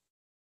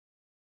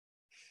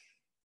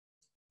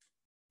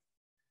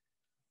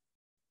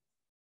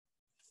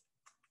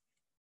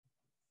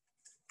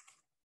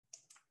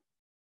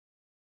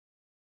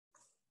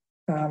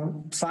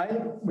 psi,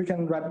 we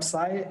can wrap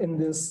psi in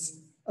this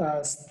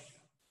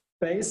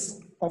space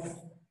of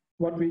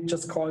what we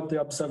just called the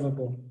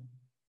observable.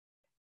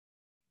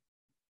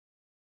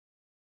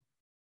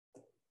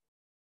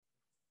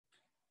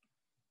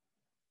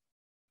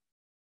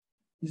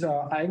 These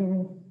are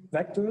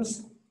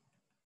eigenvectors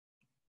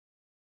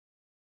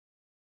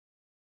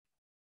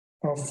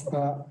of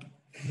the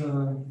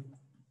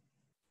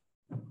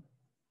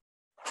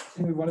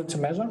thing we wanted to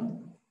measure.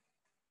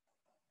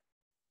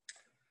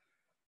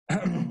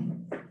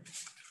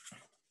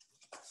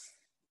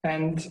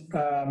 And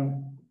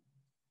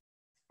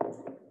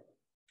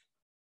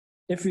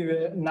if we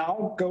will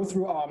now go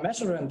through our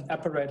measurement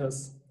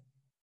apparatus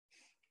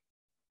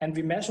and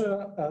we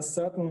measure a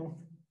certain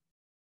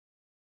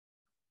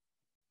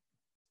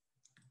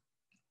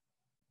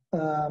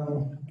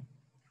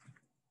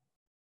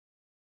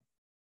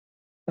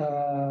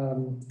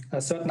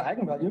a certain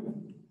eigenvalue,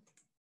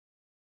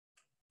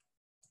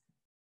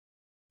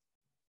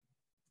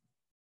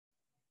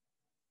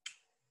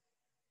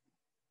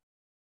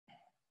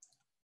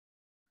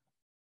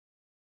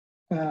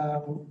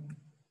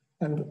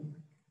 and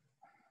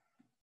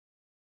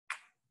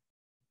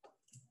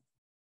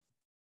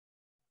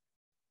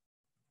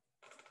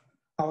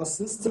our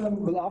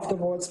system will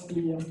afterwards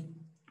be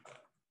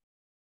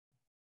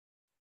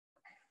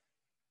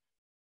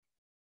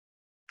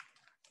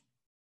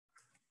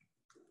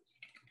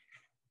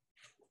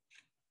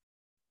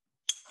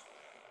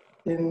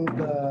in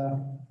the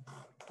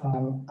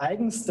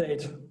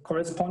eigenstate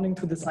corresponding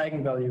to this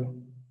eigenvalue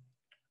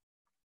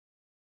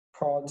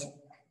called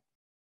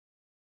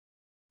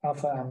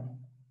alpha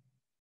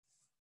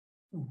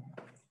m.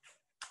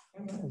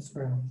 It's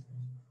very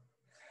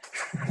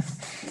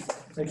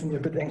making me a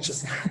bit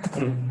anxious.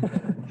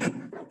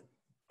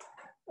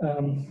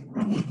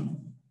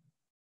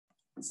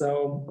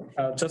 So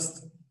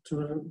just to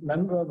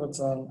remember what's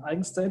an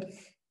eigenstate.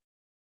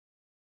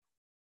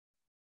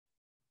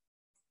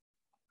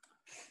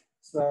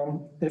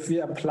 So if we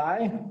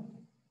apply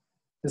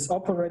this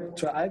operator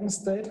to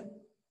eigenstate,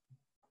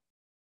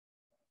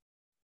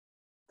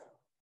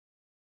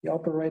 the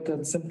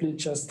operator simply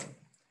just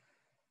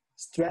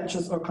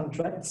stretches or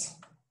contracts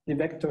the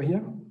vector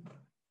here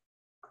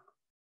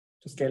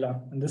to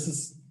scalar. And this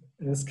is,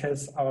 in this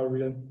case, our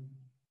real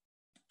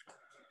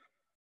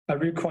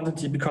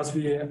quantity, because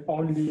we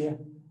only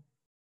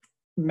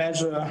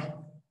measure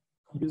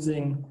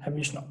using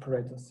Hermitian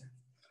operators.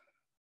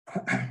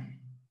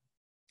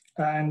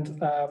 And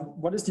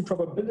what is the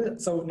probability?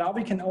 So now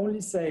we can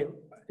only say,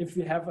 if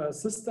we have a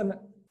system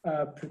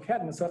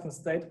prepared in a certain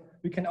state,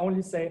 we can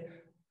only say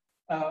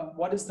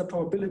what is the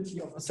probability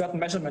of a certain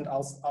measurement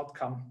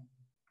outcome.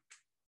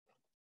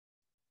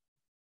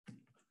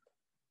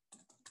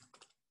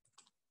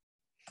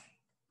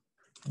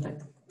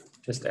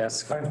 Just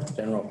ask a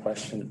general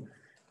question.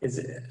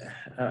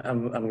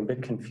 I'm a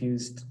bit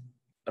confused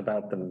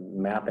about the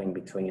mapping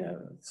between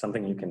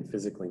something you can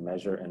physically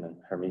measure and a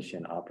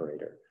Hermitian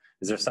operator.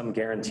 Is there some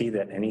guarantee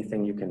that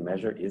anything you can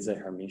measure is a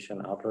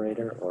Hermitian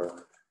operator,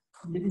 or?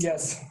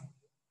 Yes.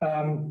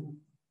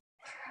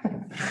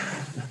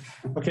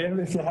 Okay,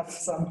 if you have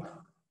some,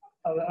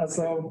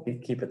 so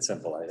keep it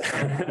simple.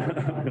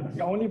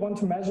 you only want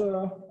to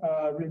measure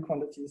real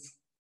quantities.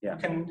 Yeah.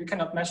 You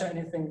cannot measure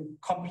anything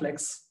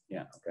complex.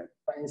 Yeah. Okay.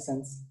 By any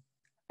sense.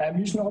 A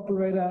Hermitian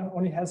operator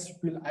only has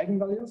real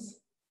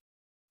eigenvalues,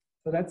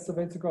 so that's the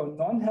way to go.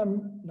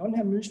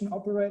 Non-Hermitian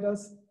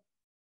operators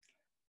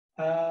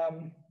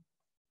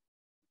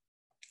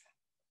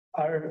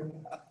are,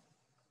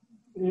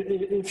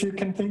 if you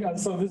can think,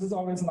 so this is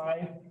always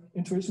my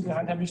intuition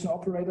behind Hermitian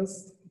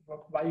operators,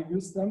 why you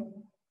use them.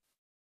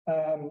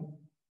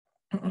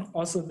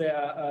 Also,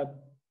 their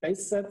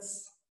base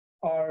sets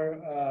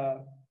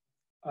are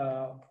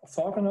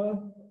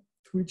orthogonal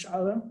to each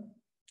other.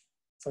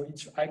 So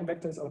each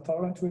eigenvector is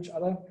orthogonal to each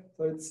other.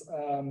 So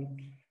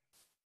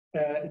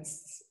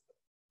it's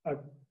a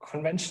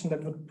convention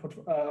that would put,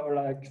 or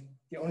like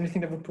the only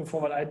thing that would put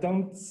forward. I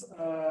don't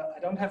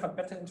have a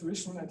better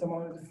intuition at the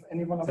moment. If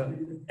anyone of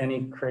you.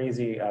 Any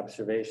crazy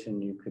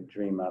observation you could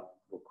dream up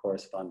will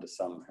correspond to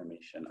some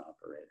Hermitian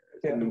operators.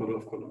 In the model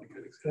of quantum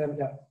mechanics.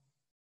 Yeah.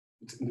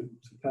 It's in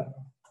the,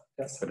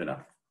 Yes. Good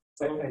enough.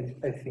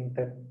 I think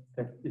that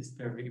is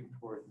very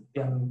important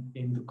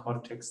in the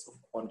context of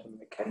quantum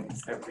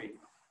mechanics.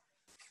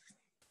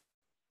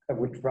 I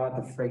would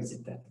rather phrase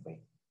it that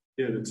way.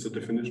 yeah, it's the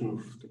definition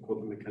of the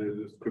quantum mechanics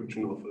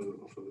description of a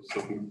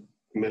certain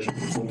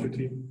measurable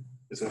quantity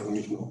is a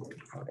Hermitian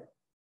operator. Okay.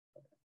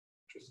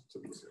 Just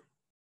simple as that.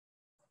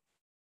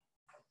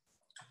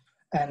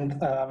 And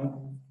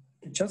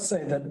just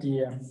say that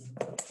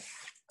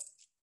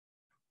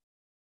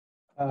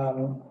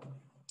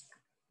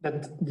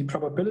the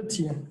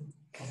probability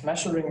of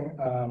measuring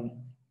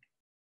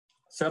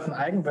certain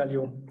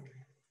eigenvalue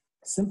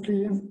is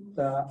simply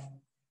the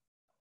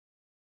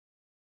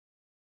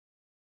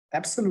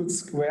absolute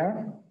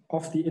square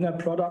of the inner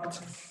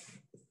product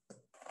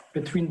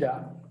between the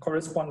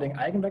corresponding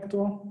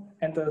eigenvector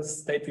and the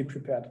state we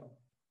prepared.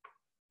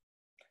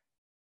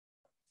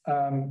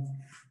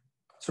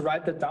 To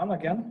write that down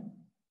again,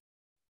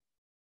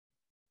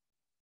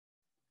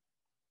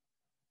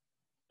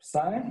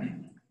 psi,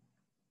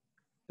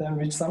 then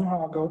we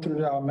somehow go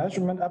through our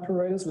measurement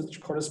apparatus,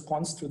 which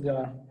corresponds to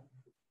the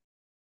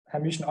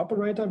Hermitian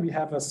operator. We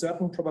have a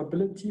certain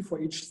probability for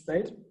each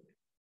state,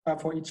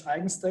 for each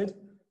eigenstate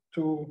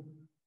to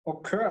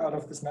occur out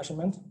of this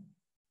measurement.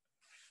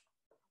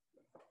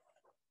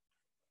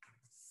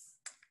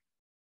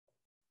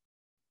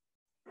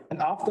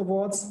 And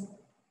afterwards,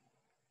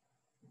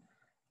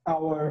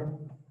 our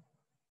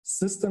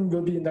system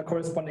will be in the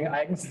corresponding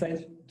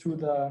eigenstate to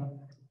the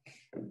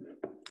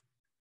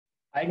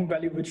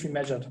eigenvalue which we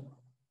measured.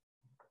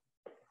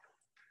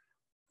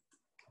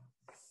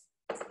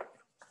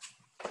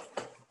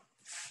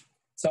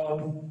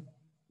 So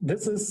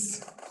this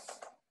is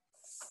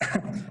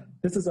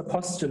this is a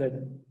postulate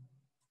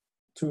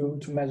to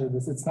measure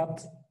this. It's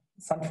not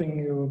something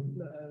you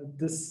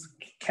this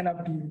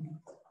cannot be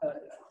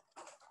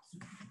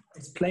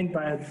explained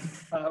by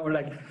or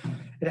like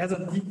it has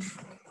a deep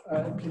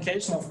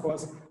implication, of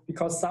course,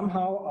 because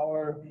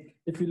somehow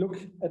if we look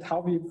at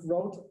how we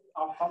wrote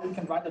how we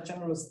can write a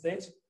general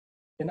state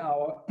in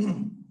our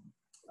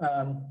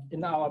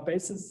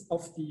basis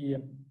of the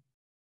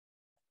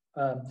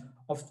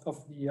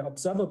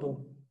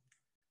observable,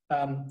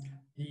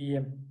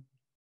 the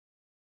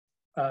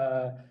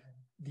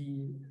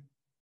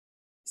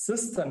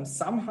system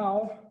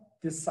somehow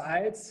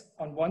decides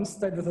on one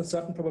state with a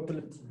certain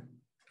probability.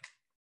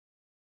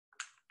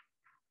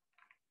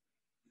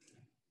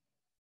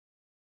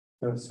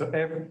 So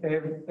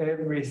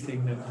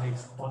everything that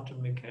makes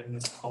quantum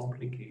mechanics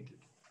complicated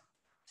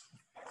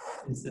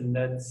is in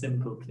that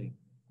simple thing.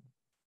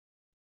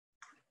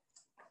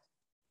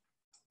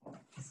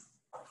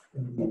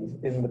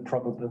 In the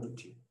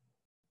probability.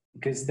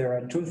 Because there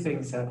are two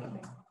things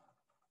happening.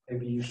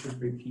 Maybe you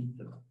should repeat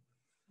them.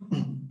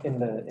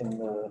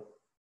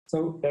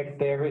 So back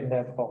there in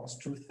that box,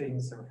 two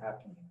things are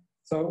happening.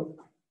 So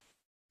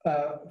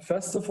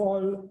first of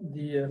all,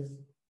 the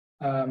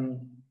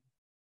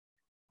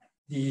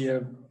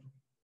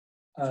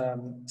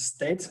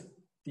state,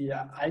 the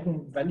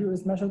eigenvalue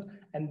is measured,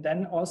 and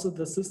then also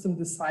the system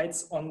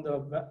decides on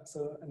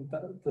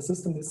the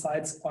system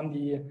decides on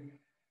the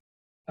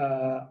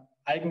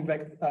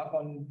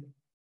eigenvector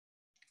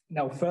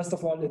first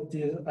of all, it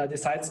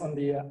decides on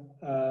the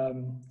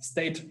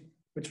state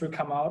which will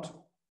come out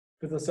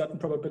with a certain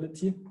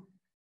probability,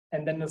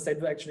 and then the state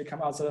will actually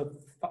come out. So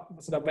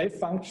the wave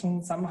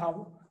function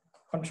somehow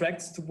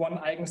contracts to one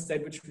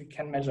eigenstate which we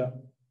can measure.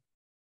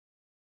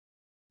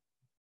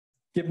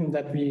 Given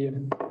that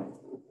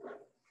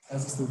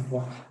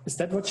is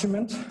that what you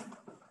meant?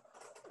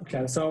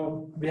 Okay,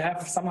 so we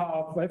have somehow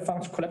our wave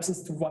function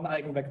collapses to one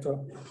eigenvector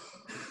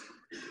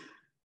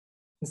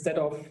instead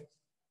of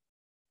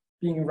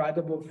being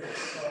writable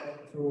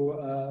to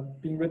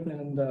being written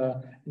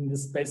in the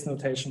space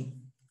notation.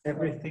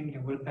 Everything you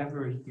will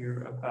ever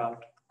hear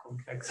about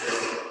complexity of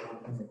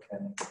quantum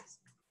mechanics.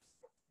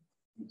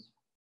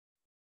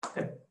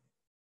 Okay.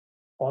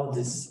 All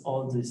this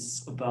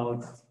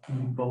about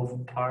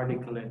both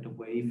particle and the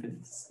wave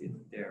is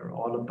in there,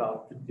 all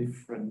about the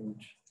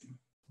different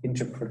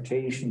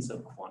interpretations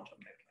of quantum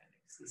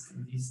mechanics is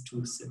in these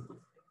two simple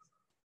things.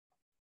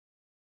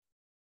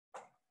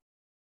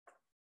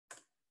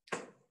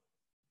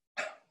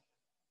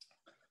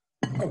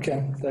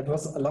 Okay, that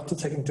was a lot to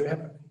take into. Do you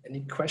have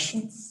any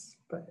questions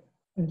by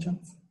any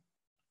chance?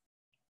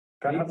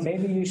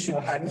 Maybe you should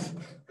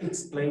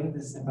explain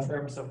this in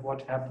terms of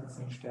what happens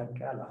in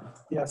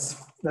Stern-Gerlach. Yes,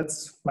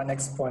 that's my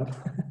next point.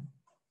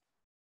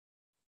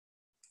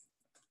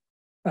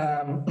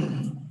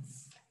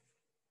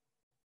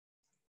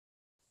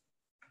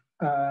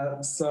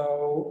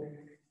 So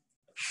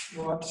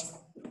what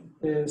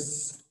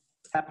is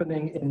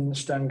happening in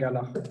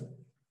Stern-Gerlach?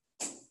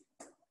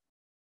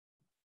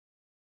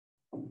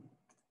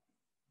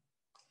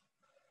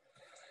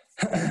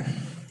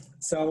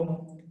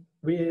 So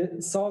we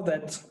saw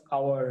that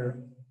our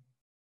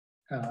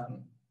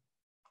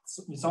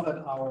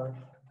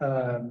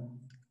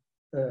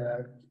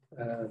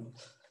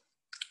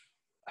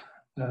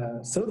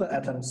silver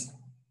atoms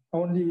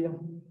only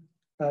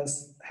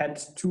had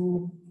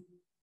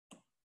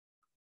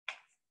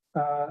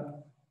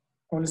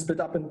only split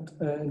up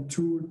in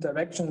two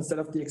directions instead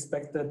of the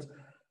expected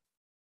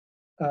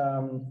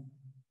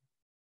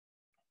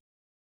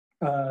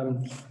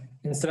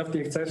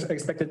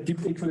expected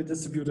equally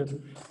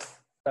distributed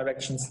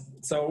directions.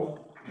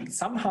 So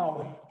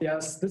somehow,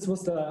 yes, this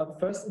was the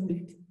first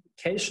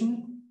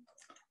indication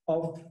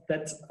of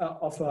that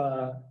of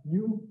a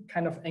new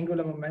kind of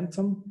angular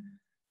momentum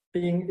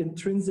being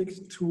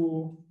intrinsic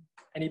to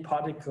any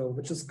particle,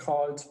 which is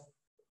called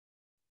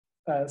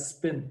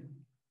spin.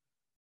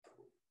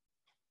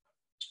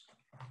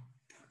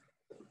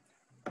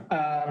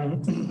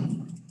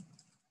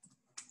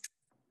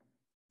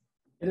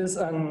 It is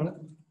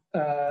an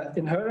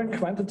inherent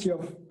quantity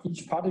of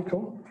each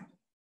particle.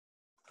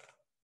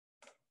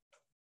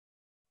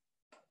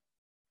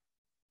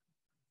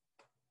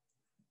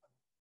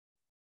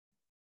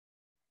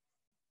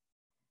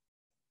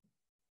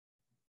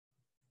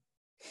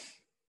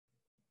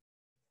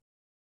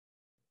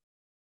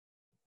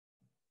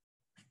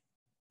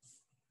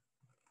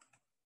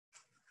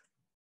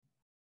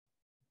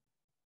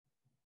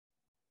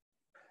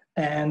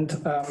 And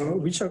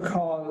we shall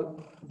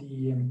call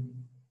the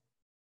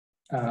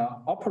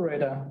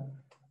operator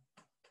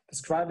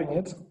describing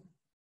it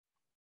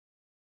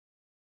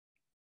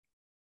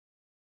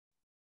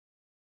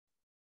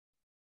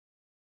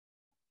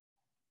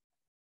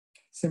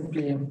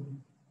simply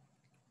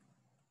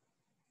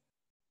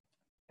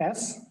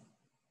S.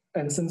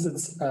 And since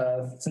it's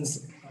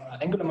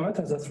angular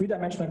momentum is a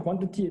three-dimensional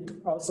quantity, it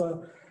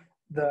also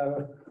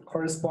the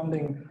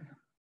corresponding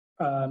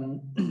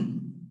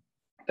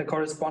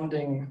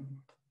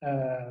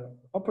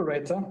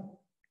operator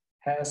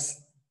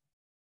has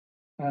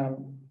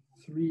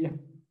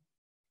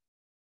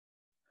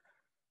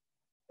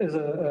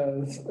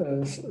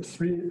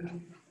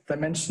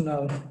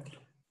three-dimensional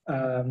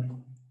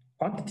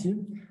quantity,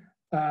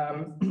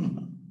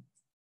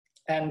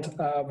 and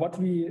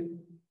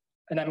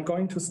I'm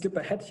going to skip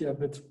ahead here a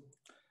bit.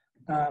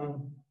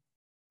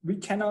 We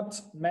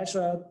cannot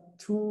measure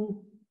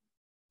two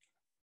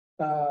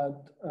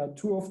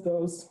of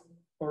those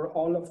or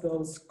all of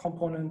those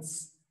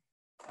components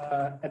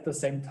at the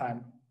same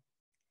time.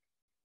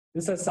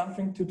 This has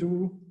something to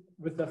do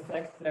with the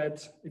fact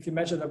that if you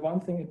measure the one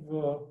thing, it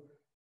will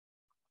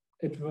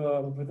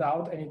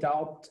without any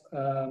doubt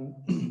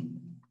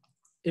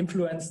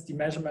influence the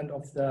measurement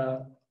of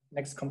the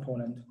next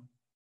component.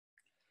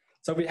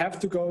 So we have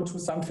to go to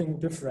something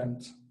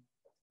different.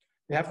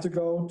 We have to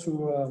go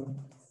to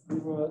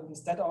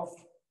instead of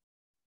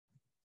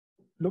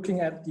looking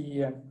at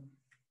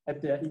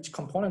each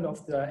component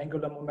of the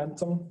angular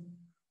momentum,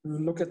 we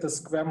will look at the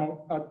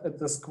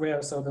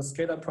square, so the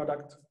scalar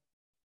product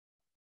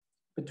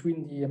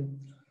between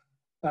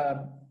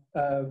so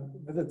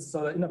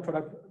the inner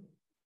product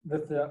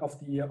of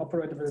the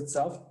operator with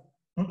itself.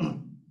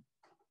 And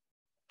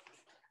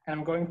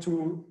I'm going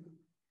to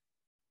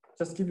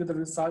just give you the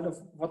result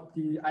of what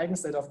the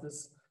eigenstate of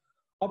this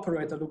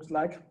operator looks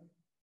like.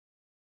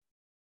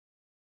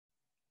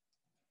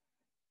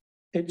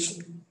 H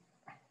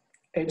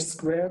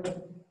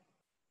squared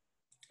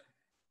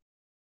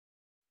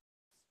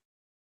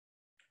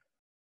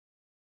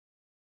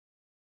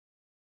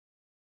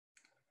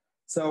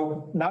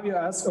So now you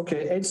ask,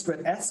 okay, H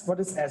squared S, what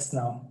is S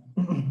now?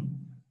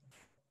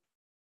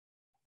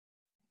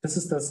 This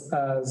is the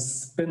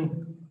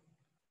spin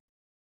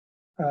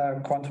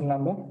quantum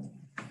number.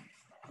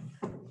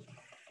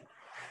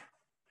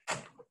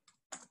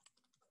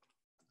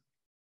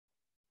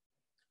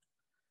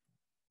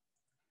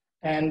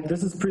 And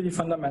this is pretty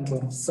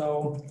fundamental.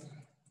 So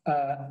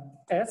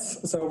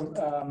S, so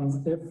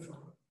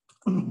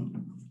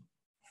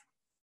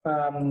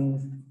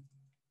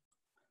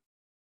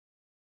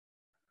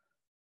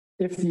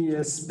if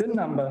the spin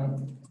number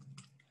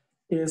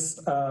is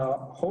a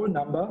whole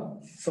number,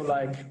 so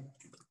like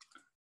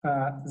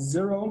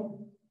 0,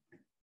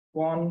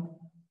 1,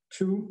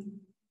 2,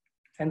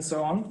 and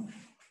so on,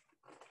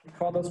 we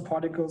call those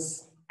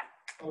particles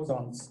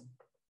bosons.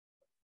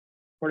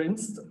 For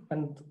instance,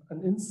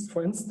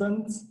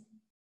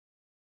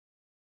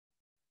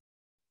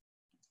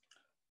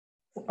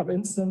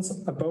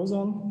 a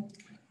boson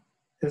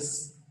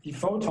is the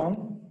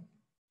photon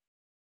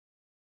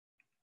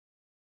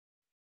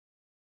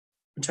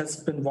which has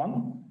spin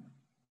 1,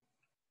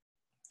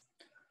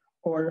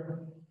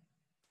 or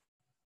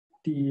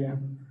the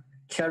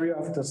carrier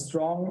of the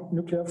strong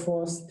nuclear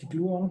force, the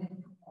gluon,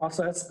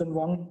 also has spin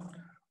 1,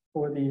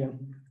 or the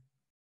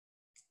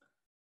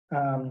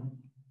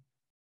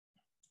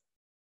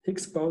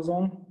Higgs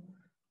boson,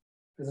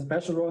 there's a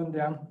special role in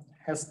there,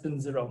 has spin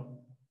 0.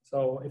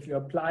 So if you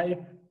apply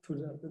to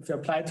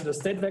the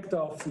state vector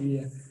of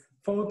the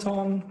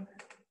photon,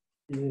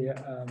 the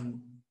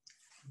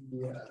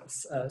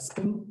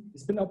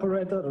spin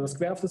operator, or the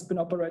square of the spin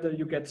operator,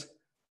 you get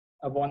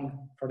a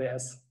 1 for the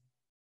S.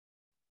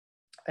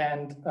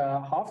 And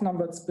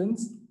half-numbered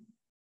spins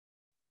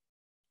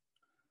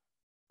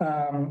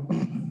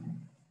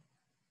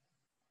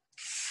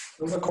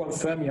Those are called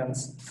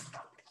fermions.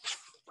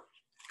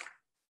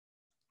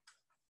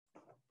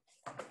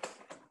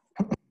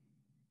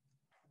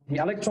 The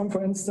electron,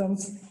 for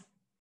instance,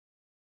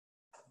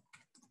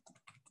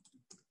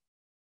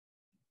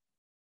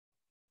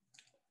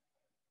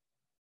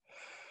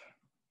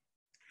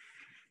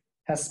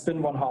 has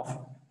spin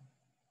 1/2.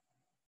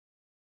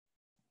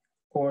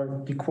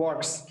 Or the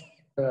quarks,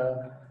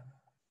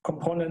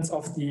 components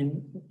of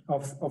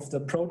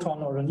the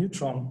proton or a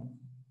neutron,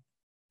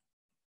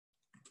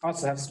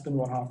 also have spin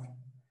 1/2.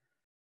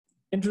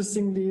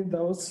 Interestingly,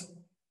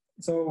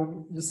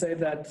 so you say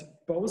that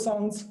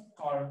bosons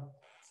are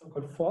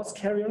so-called force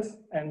carriers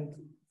and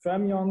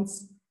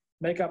fermions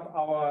make up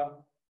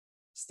our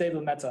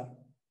stable matter.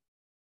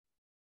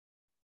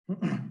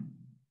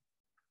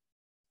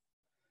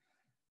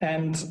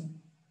 And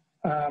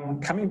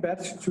coming back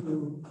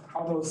to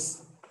how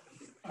those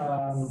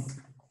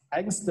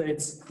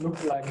eigenstates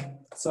look like,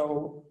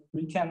 so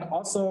we can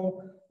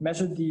also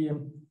measure the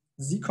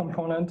Z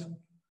component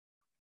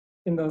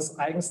in those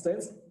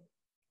eigenstates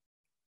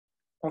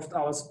of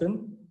our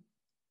spin,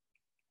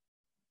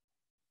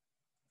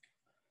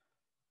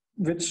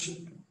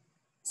 which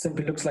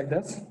simply looks like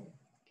this,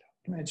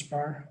 H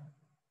bar.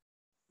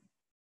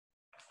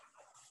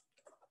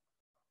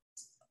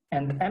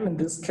 And M in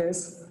this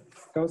case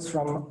goes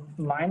from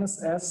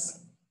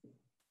 -S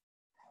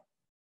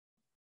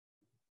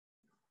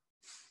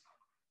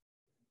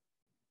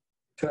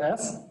to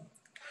S.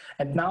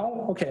 And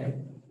now, okay,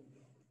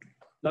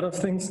 lots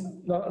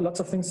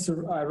of things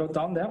I wrote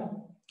down there.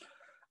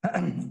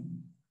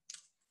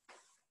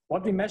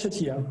 What we measured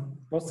here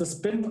was the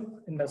spin,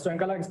 in the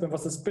Stern-Gerlach experiment,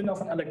 was the spin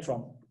of an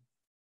electron.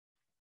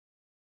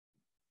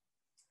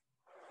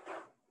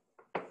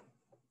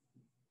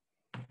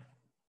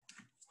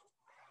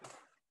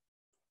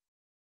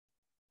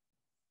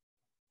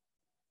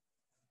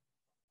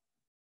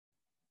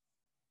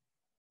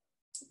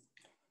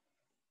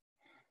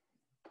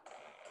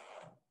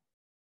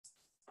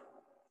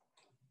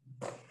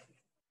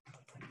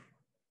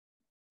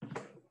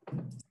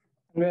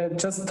 I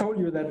just told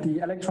you that the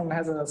electron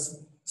has a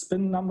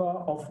spin number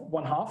of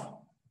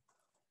 1/2,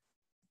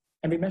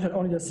 and we measured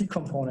only the Z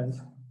component.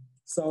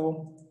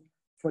 So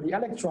for the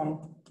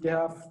electron, we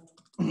have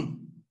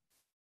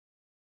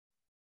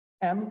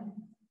M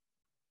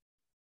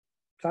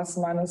plus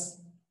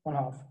minus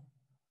 1/2.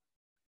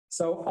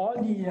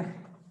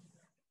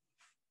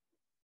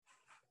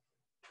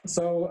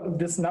 So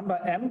this number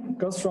M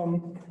goes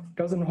from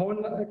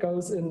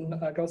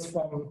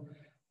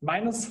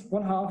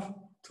 -1/2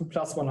 to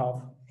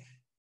 +1/2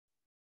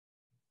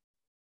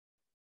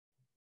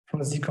 from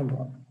the Z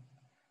component.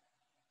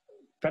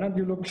 Bernard,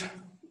 you looked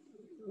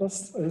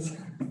lost.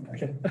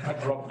 Okay. I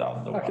dropped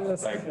out the okay,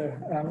 that's like, okay.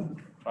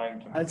 trying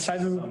to. I'll try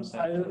to.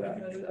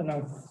 No.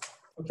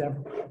 Okay.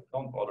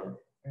 Don't bother.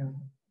 Yeah.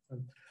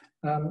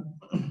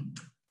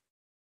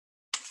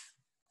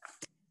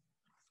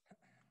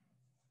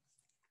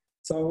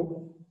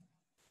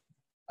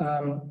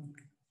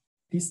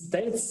 These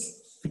states,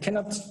 we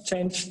cannot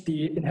change the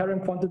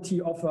inherent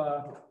quantity of a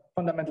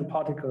fundamental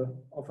particle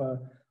of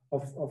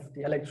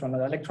the electron.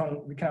 The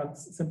electron, we cannot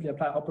simply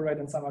apply operate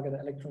and somehow get an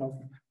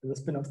electron with a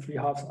spin of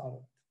 3/2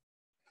 out.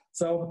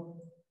 So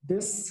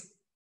these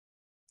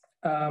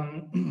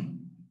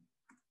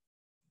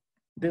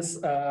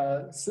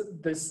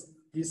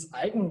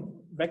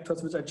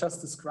eigenvectors which I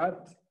just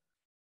described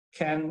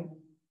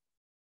can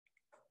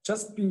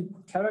just be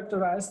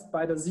characterized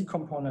by the Z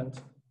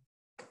component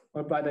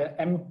or by the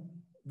M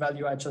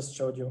value I just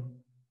showed you.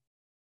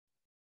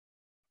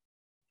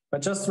 By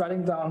just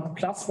writing down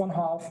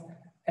 +1/2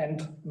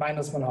 and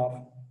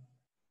 -1/2.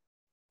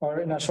 Or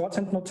in a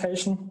shorthand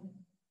notation,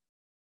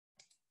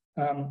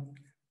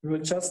 we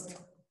will just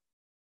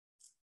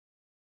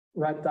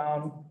write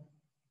down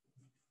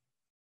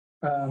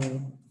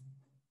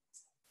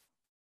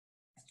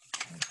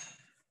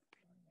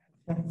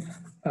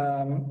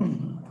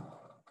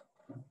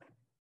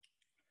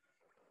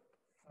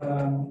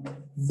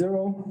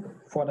zero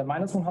for the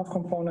 -1/2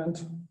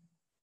 component,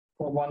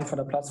 or 1 for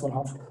the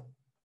 +1/2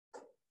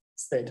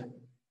 state.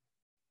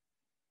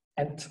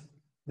 And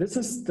this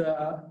is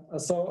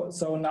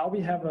so now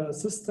we have a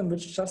system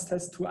which just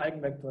has 2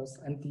 eigenvectors,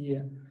 and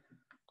the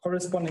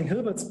corresponding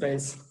Hilbert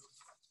space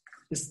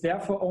is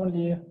therefore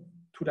only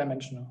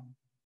 2-dimensional,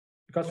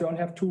 because we only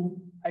have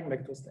 2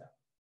 eigenvectors there.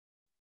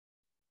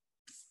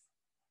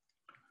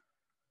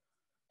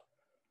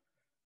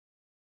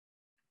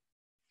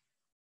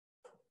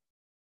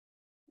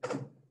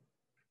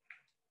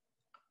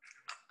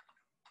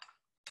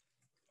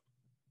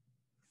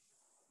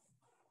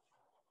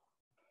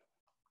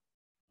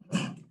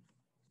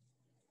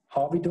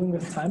 How are we doing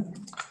with time?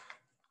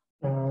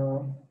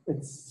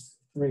 It's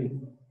 3.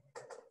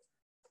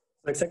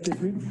 Exactly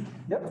 3?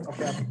 Yep.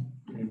 Okay.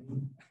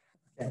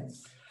 Okay.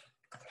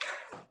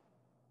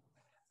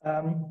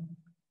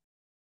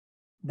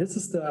 This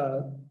is the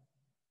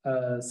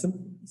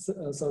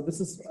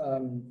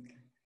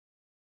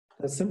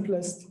the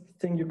simplest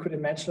thing you could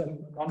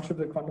imagine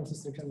non-trivial quantum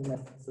system can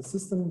imagine. It's a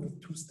system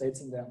with 2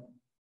 states in there.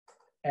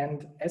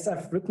 And as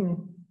I've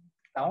written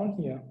down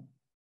here,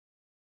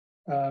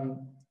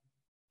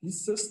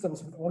 these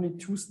systems with only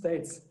two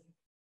states,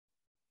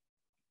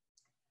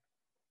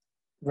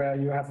 where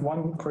you have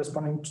one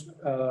corresponding,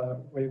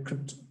 where you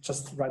could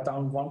just write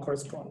down one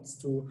corresponds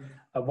to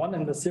a 1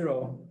 and a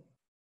 0,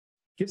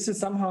 gives you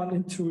somehow an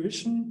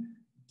intuition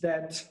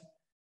that,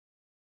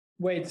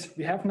 wait,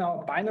 we have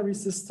now a binary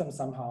system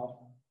somehow.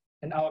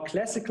 And our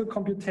classical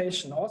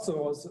computation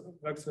also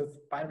works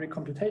with binary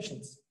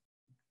computations.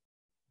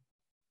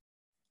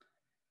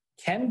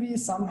 Can we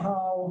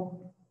somehow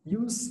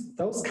use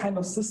those kind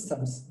of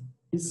systems,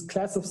 this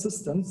class of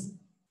systems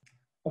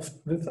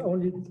with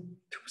only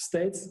two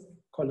states,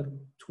 call it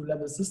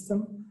two-level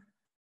system,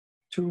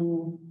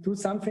 to do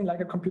something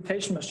like a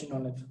computation machine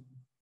on it?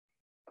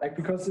 Like,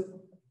 because,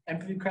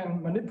 and we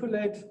can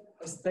manipulate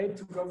a state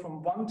to go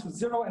from 1 to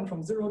 0 and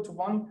from 0 to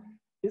 1.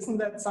 Isn't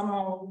that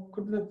somehow,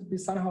 couldn't it be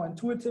somehow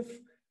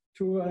intuitive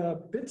to a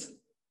bit,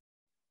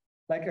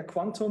 like a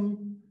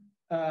quantum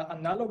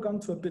analogon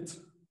to a bit?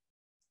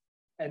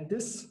 And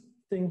this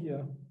thing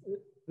here,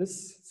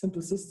 this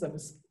simple system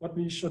is what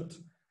we can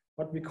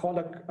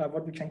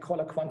call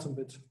a quantum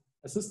bit,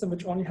 a system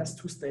which only has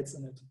two states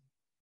in it,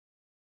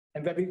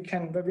 and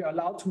where we are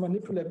allowed to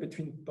manipulate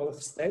between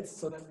both states,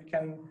 so that we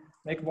can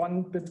make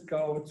one bit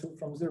go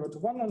from 0 to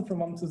 1 and from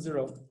 1 to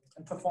 0,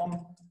 and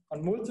perform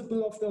on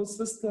multiple of those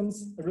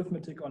systems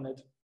arithmetic on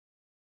it,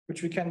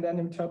 which we can then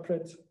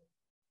interpret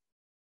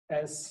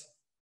as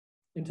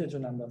integer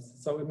numbers.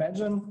 So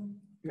imagine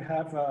you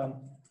have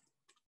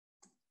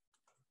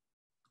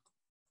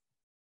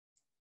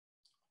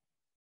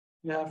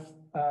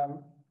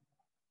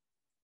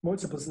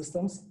multiple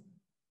systems.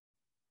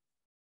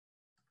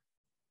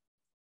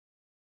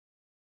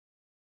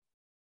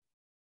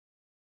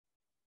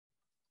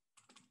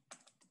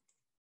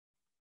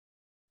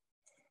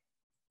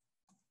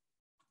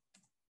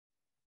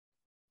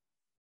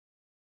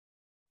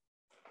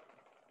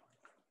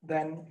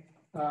 Then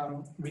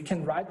we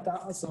can write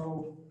down,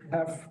 so we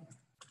have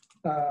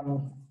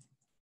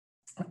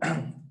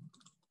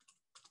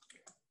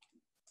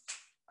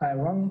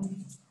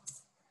I1.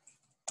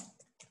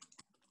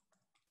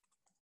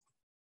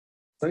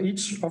 So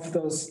each of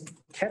those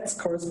cats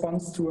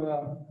corresponds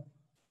to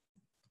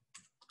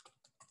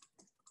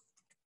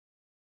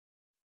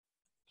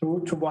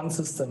one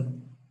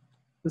system.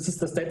 This is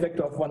the state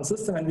vector of one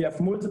system, and we have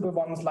multiple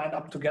ones lined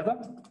up together.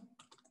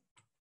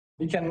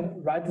 We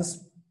can write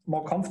this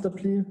more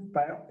comfortably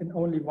in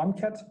only one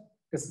cat.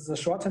 This is a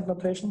shorthand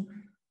notation.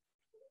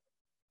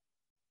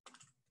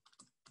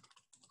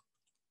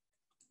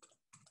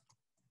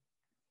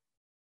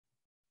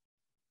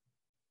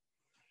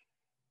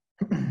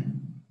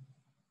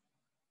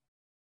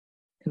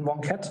 In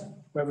one cat,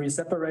 where we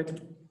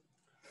separated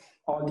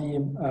all the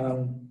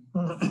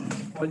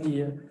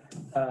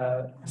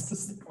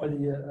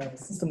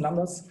system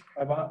numbers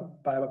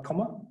by a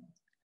comma.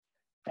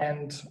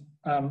 And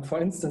for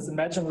instance,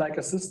 imagine like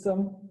a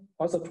system,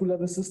 also a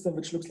two-level system,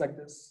 which looks like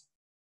this.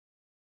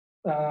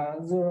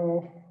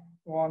 0,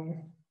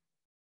 1,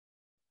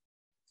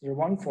 0,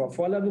 1 for a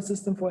four-level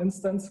system, for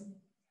instance.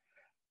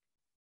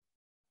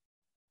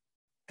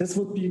 This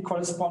would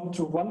correspond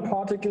to one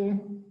particle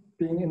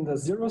being in the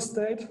 0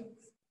 state,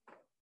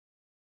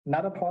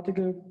 another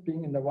particle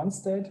being in the 1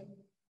 state,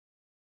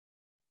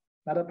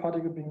 another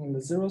particle being in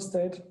the 0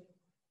 state,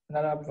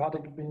 another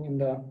particle being in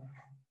the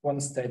 1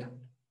 state.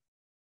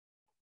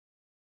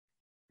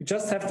 We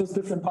just have those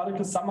different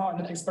particles somehow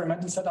in an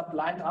experimental setup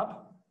lined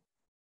up,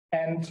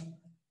 and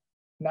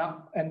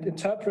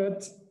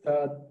interpret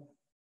the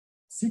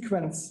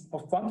sequence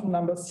of quantum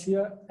numbers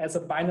here as a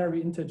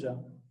binary integer.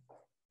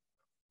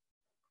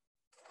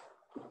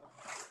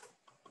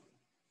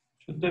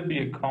 Should there be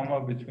a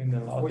comma between the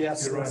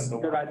last zero and the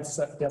one? You're right,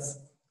 yes.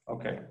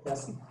 Okay.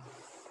 Yes.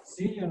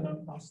 See, you're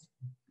not lost.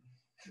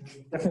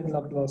 Definitely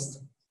not lost.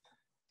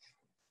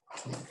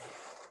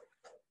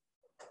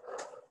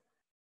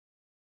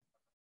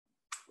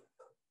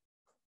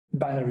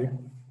 Binary.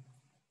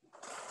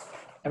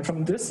 And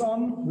from this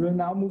on, we'll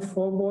now move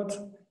forward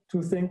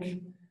to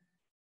think,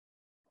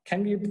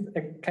 can we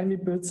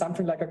build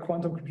something like a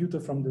quantum computer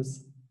from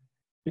this?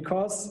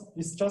 Because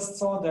we just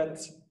saw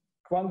that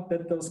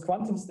those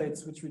quantum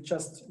states, which we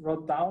just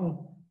wrote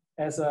down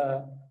as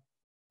a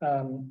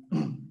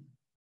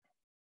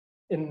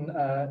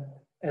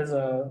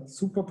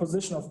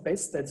superposition of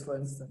base states, for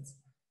instance,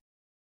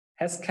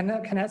 can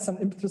have some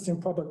interesting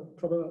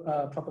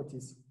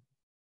properties.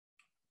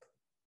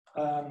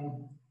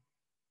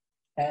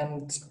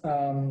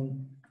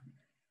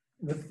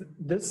 With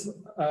this,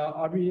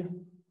 are we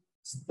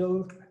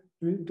still?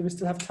 Do we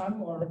still have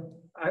time, or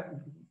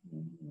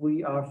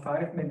we are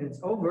 5 minutes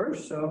over?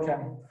 So okay.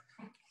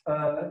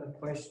 The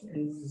question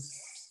is,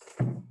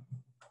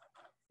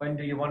 when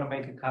do you want to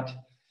make a cut?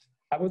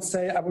 I would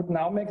say I would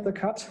now make the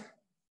cut.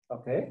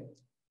 Okay.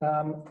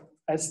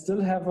 I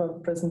still have a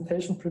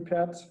presentation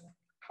prepared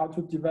how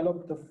to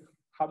develop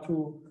how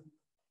to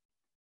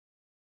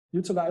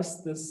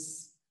utilize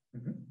this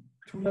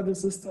two-level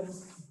system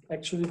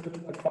actually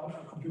build a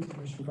quantum computing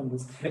machine from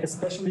this.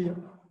 Especially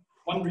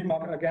one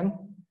remark again.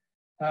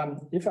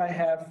 If I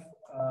have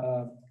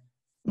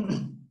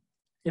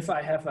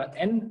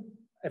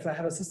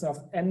a system of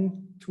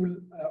n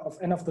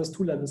of those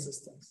two-level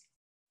systems,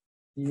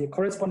 the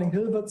corresponding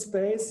Hilbert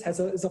space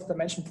is of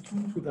dimension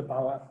 2 to the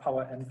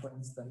power n, for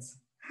instance.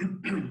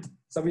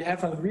 So we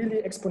have a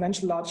really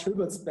exponential large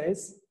Hilbert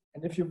space,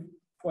 and if you,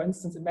 for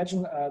instance,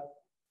 imagine a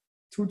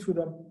 2 to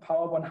the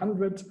power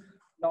 100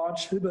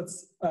 large Hilbert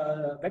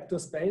vector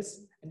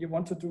space, and you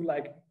want to do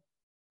like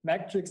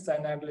matrix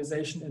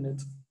diagonalization in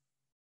it,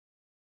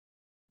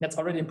 that's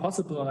already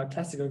impossible on a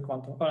classical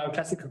quantum or a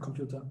classical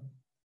computer,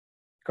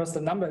 because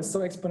the number is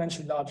so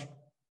exponentially large.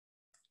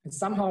 It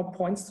somehow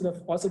points to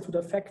also to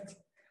the fact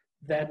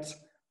that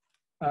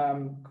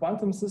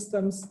quantum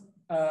systems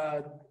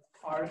are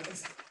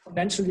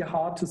exponentially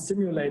hard to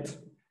simulate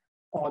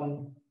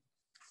on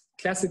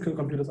classical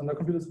computers, on the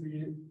computers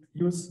we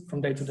use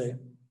from day to day.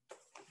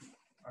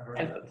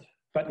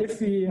 But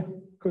if we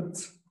could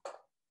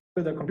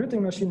build a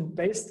computing machine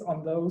based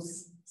on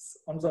those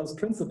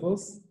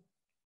principles,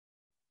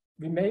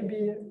 we may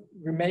be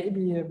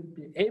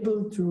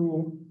able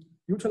to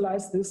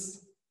utilize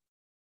this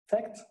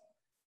fact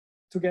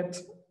to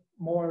get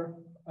more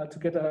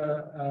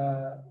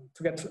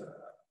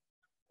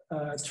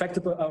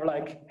tractable or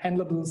like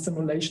handleable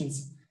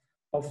simulations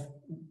of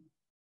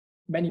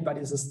many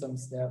body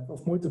systems there,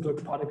 of multiple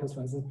particles,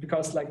 for instance,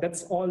 because like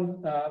that's all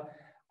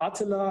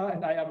Attila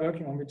and I are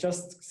working on. We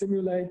just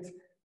simulate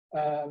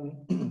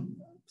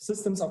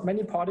systems of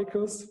many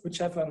particles which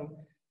have an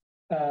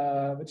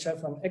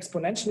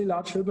exponentially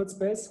large Hilbert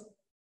space,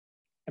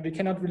 and we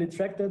cannot really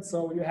track that.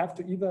 So you have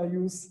to either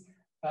use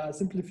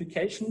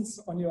simplifications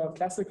on your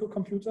classical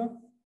computer,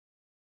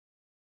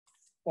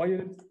 or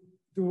you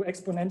do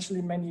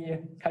exponentially many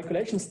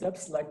calculation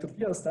steps like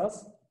Tobias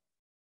does,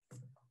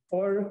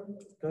 or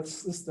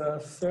this is the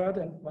third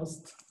and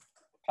most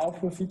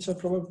powerful feature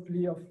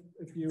probably of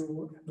if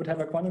you would have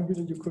a quantum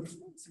computer, you could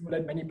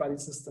simulate many body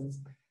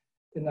systems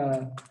in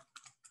a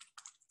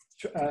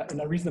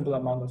reasonable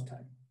amount of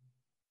time.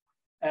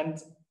 And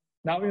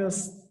now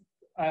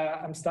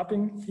I'm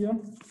stopping here.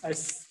 I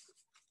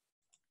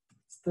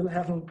still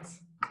haven't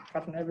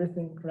gotten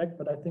everything correct,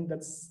 but I think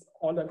that's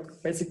all the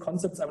basic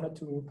concepts I wanted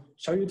to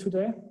show you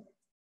today.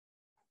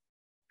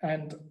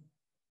 And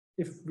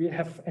if we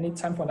have any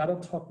time for another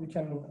talk, we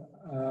can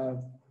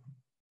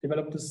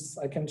develop this.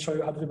 I can show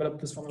you how to develop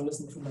this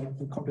formalism to like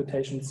the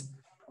computations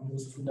on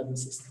those two-level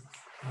systems.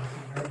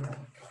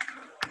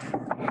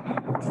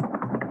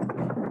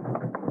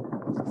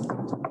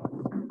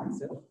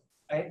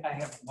 I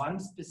have one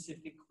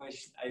specific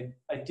question.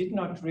 I did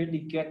not really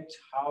get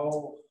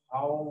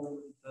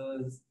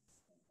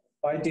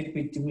why did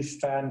we do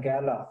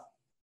Stern-Gerlach?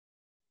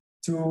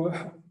 To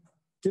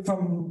give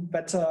them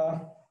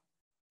better,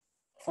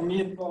 for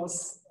me it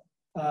was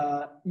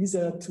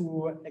easier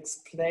to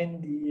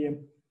explain the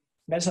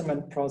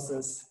measurement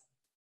process.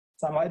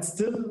 Somehow it's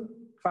still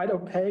quite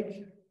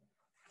opaque,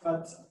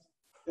 but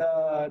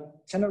the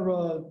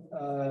general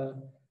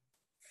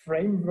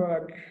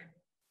framework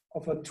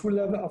of a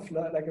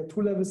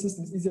two-level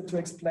system is easier to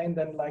explain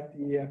than like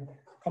the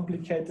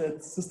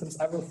complicated systems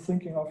I was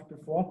thinking of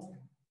before,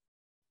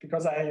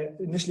 because I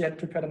initially had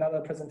prepared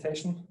another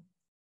presentation.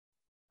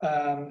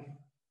 It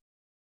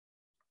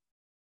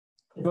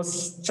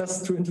was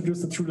just to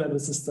introduce the two-level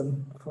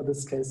system for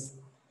this case.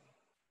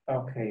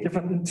 Okay. Give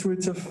an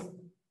intuitive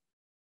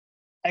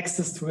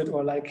access to it,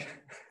 or like.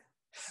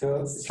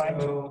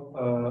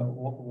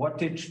 What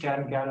did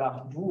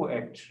Stern-Gerlach do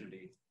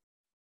actually?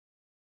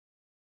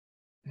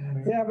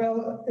 Yeah,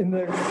 well,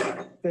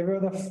 they were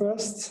the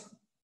first.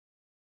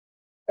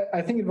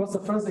 I think it was the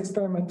first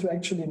experiment to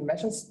actually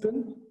measure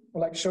spin,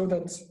 or like show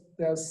that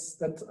there's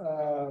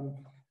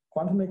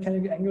quantum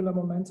mechanical angular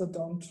momenta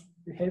don't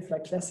behave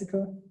like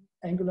classical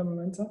angular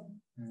momenta.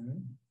 Mm-hmm.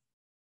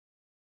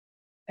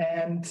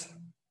 And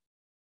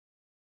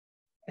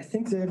I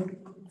think they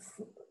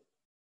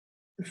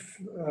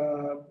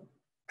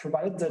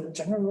provided the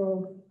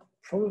general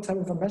prototype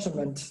of a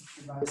measurement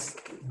device,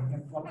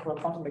 for a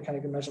quantum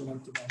mechanical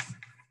measurement device.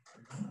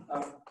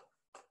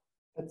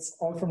 That's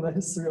all from the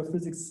history of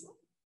physics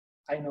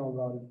I know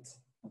about it.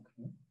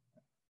 Okay.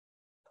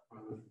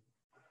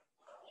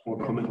 Small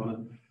comment on it.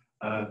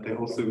 They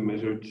also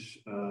measured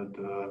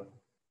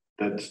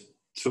that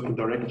certain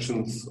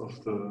directions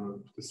of the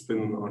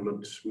spin are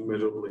not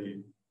measurable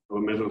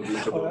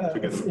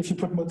together. If you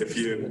put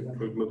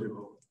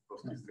multiple, of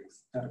these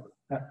things together.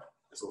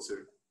 It's also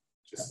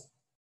just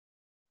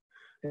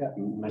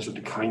measure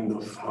the kind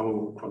of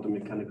how quantum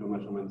mechanical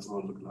measurements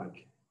all look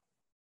like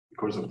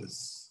because of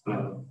this.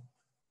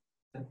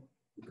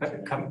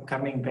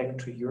 Coming back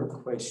to your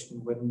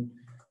question, when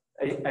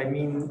I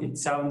mean it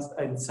sounds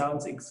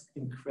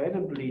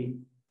incredibly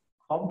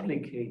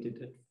complicated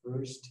at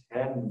first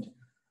hand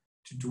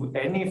to do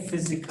any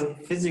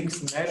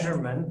physics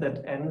measurement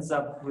that ends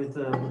up with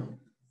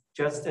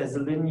just as a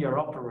linear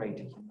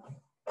operator. You know?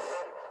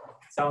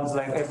 Sounds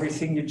like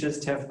everything you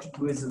just have to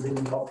do is a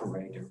linear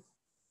operator.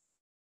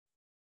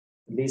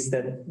 At least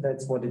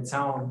that's what it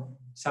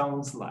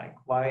sounds like.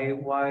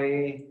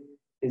 Why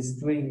is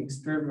doing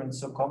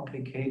experiments so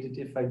complicated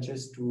if I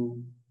just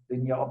do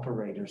linear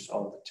operators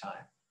all the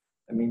time?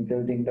 I mean,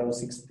 building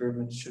those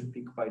experiments should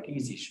be quite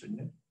easy,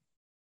 shouldn't it?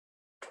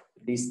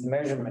 At least the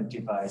measurement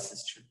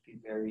devices should be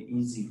very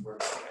easy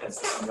working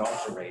as linear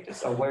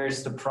operators. Or where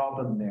is the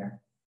problem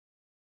there?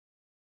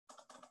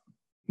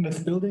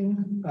 With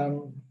building,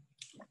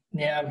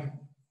 yeah,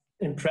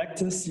 in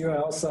practice, you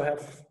also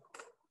have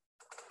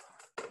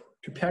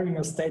preparing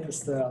your state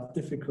is the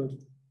difficult,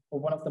 or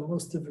one of the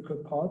most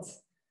difficult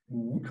parts,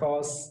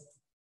 because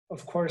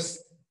of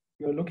course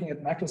you're looking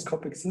at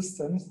macroscopic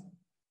systems,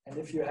 and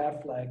if you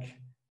have like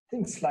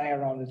things flying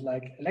around it,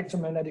 like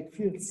electromagnetic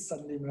fields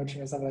suddenly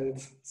emerging or something, the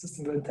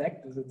system will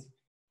interact with it,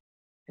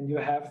 and you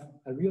have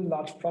a real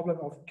large problem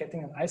of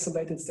getting an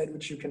isolated state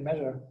which you can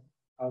measure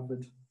out of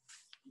it.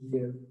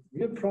 The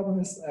real problem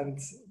is, and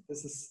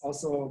this is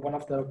also one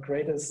of the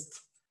greatest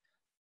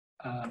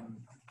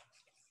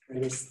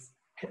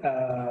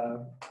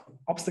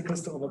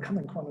obstacles to overcome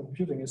in quantum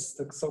computing, is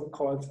the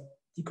so-called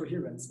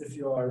decoherence. If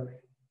your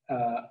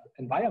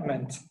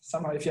environment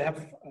somehow, if you have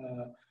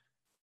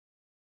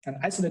an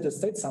isolated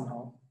state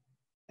somehow,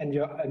 and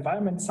your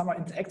environment somehow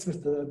interacts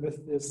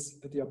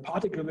with your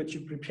particle which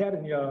you prepared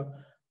in your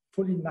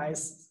fully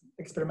nice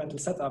experimental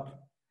setup,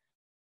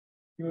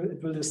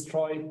 it will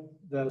destroy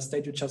the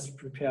state you just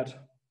prepared.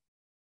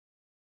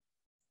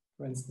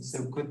 For instance.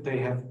 So could they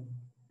have,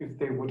 if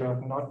they would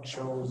have not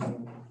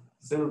chosen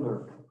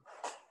silver?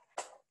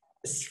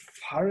 As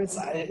far as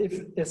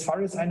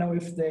I know,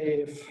 if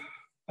they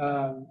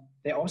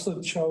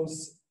also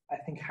chose, I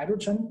think,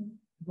 hydrogen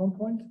at one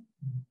point.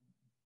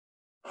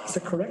 Is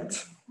that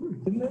correct?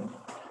 Didn't it?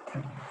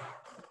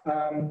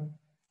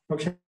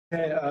 Okay.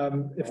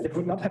 If they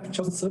would not have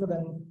chosen silver,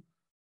 then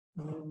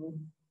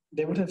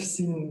they would have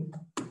seen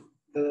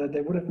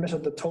they would have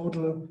measured the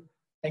total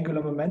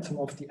angular momentum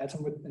of the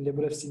atom, and they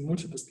would have seen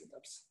multiple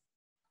split-ups.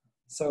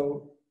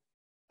 So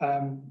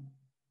I'm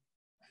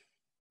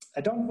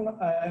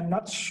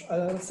not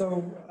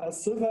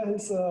silver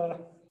is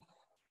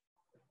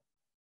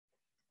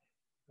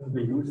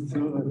They used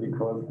silver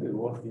because it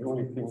was the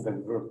only thing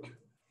that worked.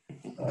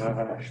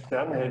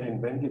 Stern had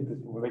invented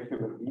this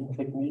molecular beam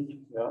technique,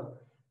 yeah,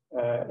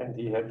 and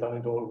he had done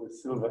it all with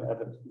silver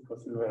atoms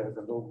because silver has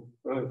a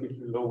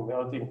relatively low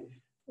melting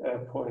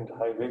point,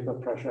 high vapor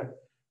pressure,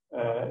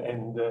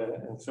 and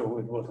so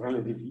it was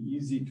relatively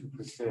easy to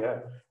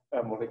prepare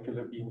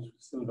molecular beams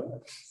with silver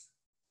atoms.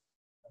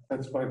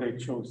 That's why they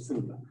chose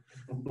silver.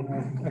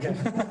 okay.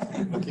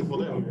 Lucky for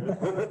them.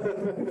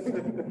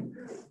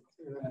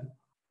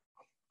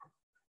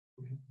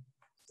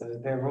 So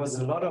there was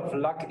a lot of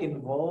luck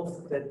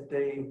involved that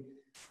they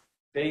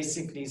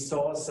basically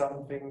saw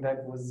something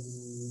that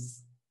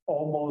was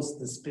almost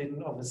the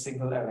spin of a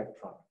single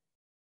electron.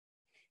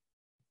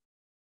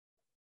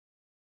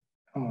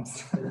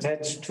 Almost.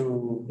 Attached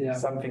to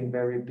something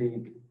very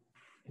big,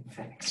 in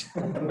fact.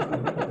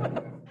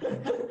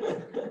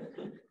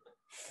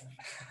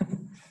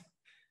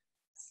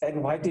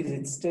 And why did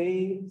it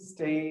stay?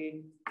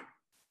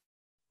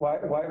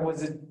 Why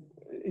was it?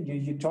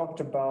 You talked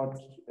about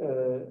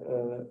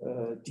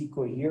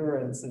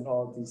decoherence and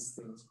all these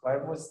things. Why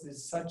was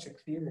this such a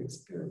clear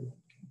experiment?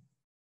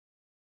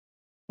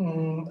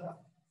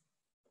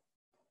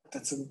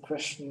 That's a good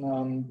question.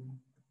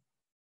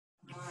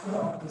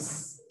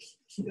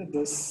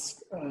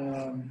 This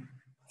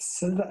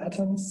silver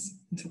atoms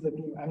into the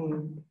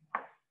beam.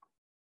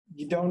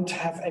 You don't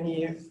have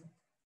any,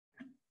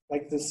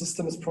 like the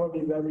system is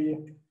probably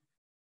very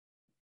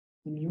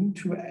immune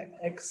to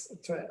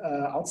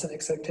outside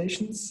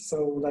excitations. So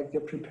like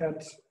your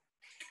prepared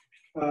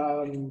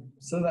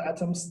silver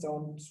atoms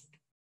don't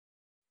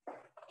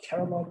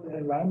care about the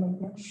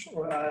environment much.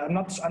 Or I'm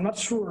not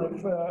sure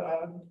if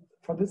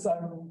for this I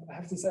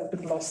have to say I'm a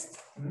bit lost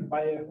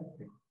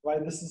why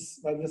this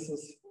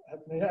is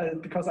happening.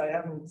 Because I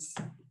haven't,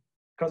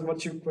 because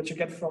what you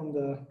get from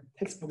the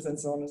textbooks and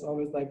so on is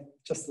always like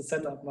just the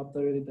setup, not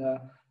really the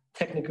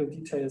technical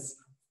details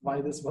why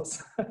this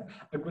was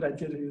a good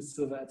idea to use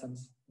silver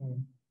atoms.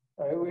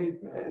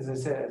 As I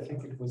said, I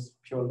think it was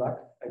pure luck.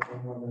 I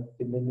don't want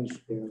to diminish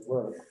their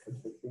work, but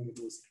I think it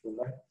was pure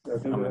luck.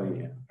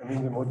 I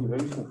mean, the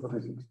motivation for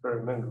this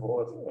experiment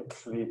was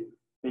actually,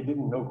 they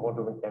didn't know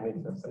quantum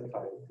mechanics at that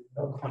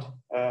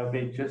time.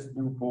 They just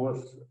knew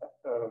Bohr's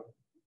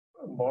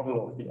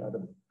model of the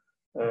atom.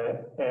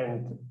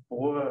 And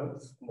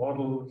Bohr's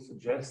model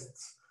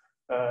suggests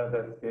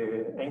that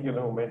the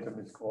angular momentum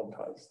is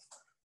quantized.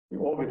 The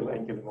orbital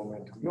angular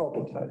momentum, the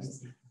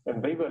orbitized.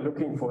 And they were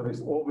looking for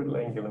this orbital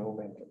angular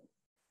momentum.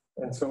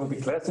 And so the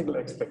classical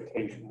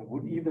expectation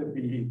would either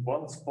be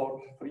 1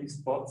 spot, 3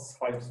 spots,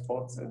 5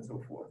 spots, and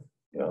so forth.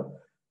 Yeah.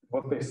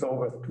 What they saw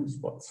were 2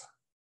 spots.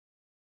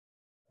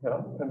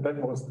 Yeah. And that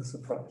was the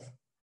surprise.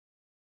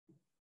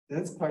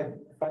 That's quite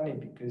funny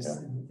because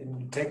in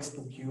the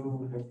textbook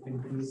you have been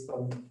based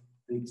on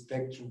the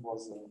expectation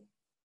was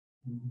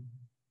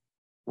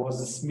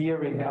a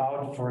smearing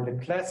out for the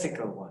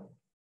classical one.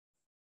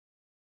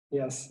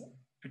 Yes.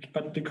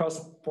 but because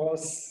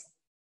Bohr's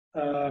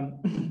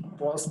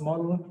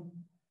model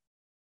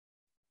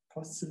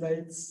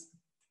postulates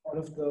all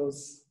of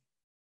those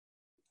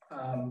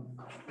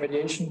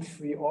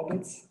radiation-free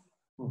orbits,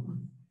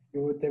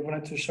 they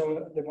wanted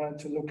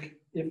to look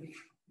if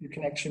you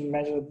can actually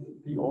measure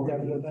the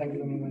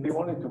angular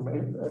momentum.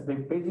 They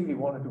basically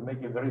wanted to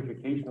make a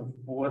verification of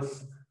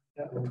Bohr's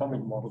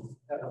atomic model.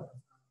 Yeah.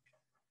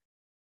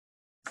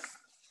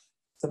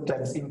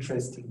 Sometimes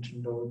interesting to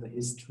know the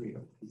history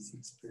of these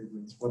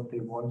experiments, what they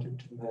wanted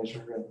to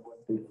measure and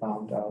what they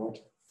found out.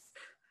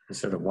 I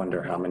sort of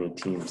wonder how many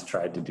teams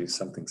tried to do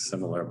something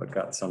similar but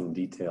got some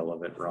detail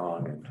of it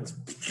wrong and just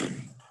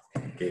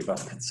gave up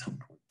at some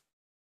point.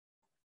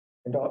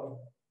 And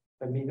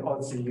I mean,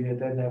 also you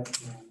then have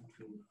to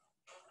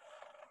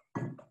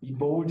be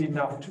bold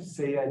enough to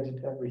say I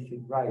did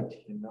everything right,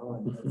 and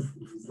that's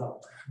the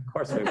result. Of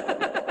course we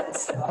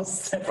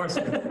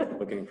were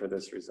looking for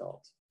this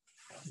result.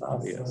 It's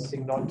obvious.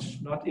 Something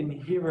not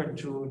inherent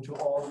to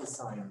all the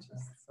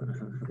scientists.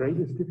 The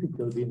greatest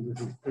difficulty in this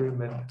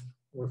experiment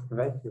was the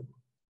vacuum.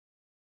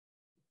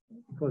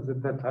 Because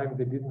at that time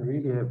they didn't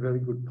really have very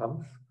good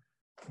pumps.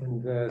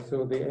 And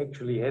so they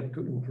actually had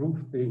to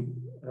improve the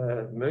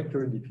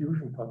mercury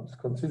diffusion pumps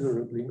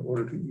considerably in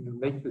order to even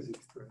make this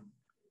experiment.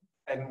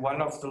 And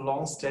one of the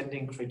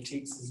long-standing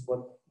critiques is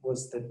what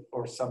was that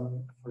for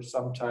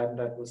some time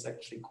that was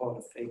actually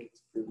called a fake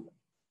experiment.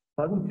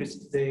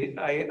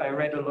 I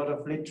read a lot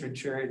of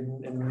literature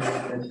in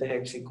that they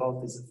actually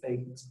called this a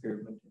fake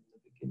experiment in the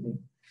beginning,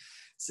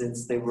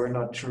 since they were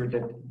not sure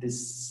that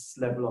this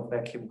level of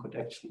vacuum could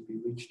actually be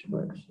reached in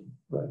the machine.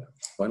 Right.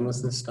 When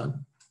was this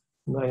done?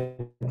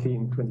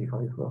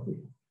 1925 roughly.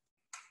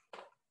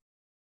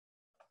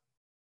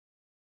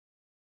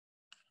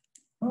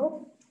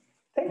 Well,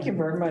 thank you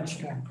very much.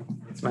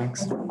 Thanks,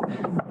 Max.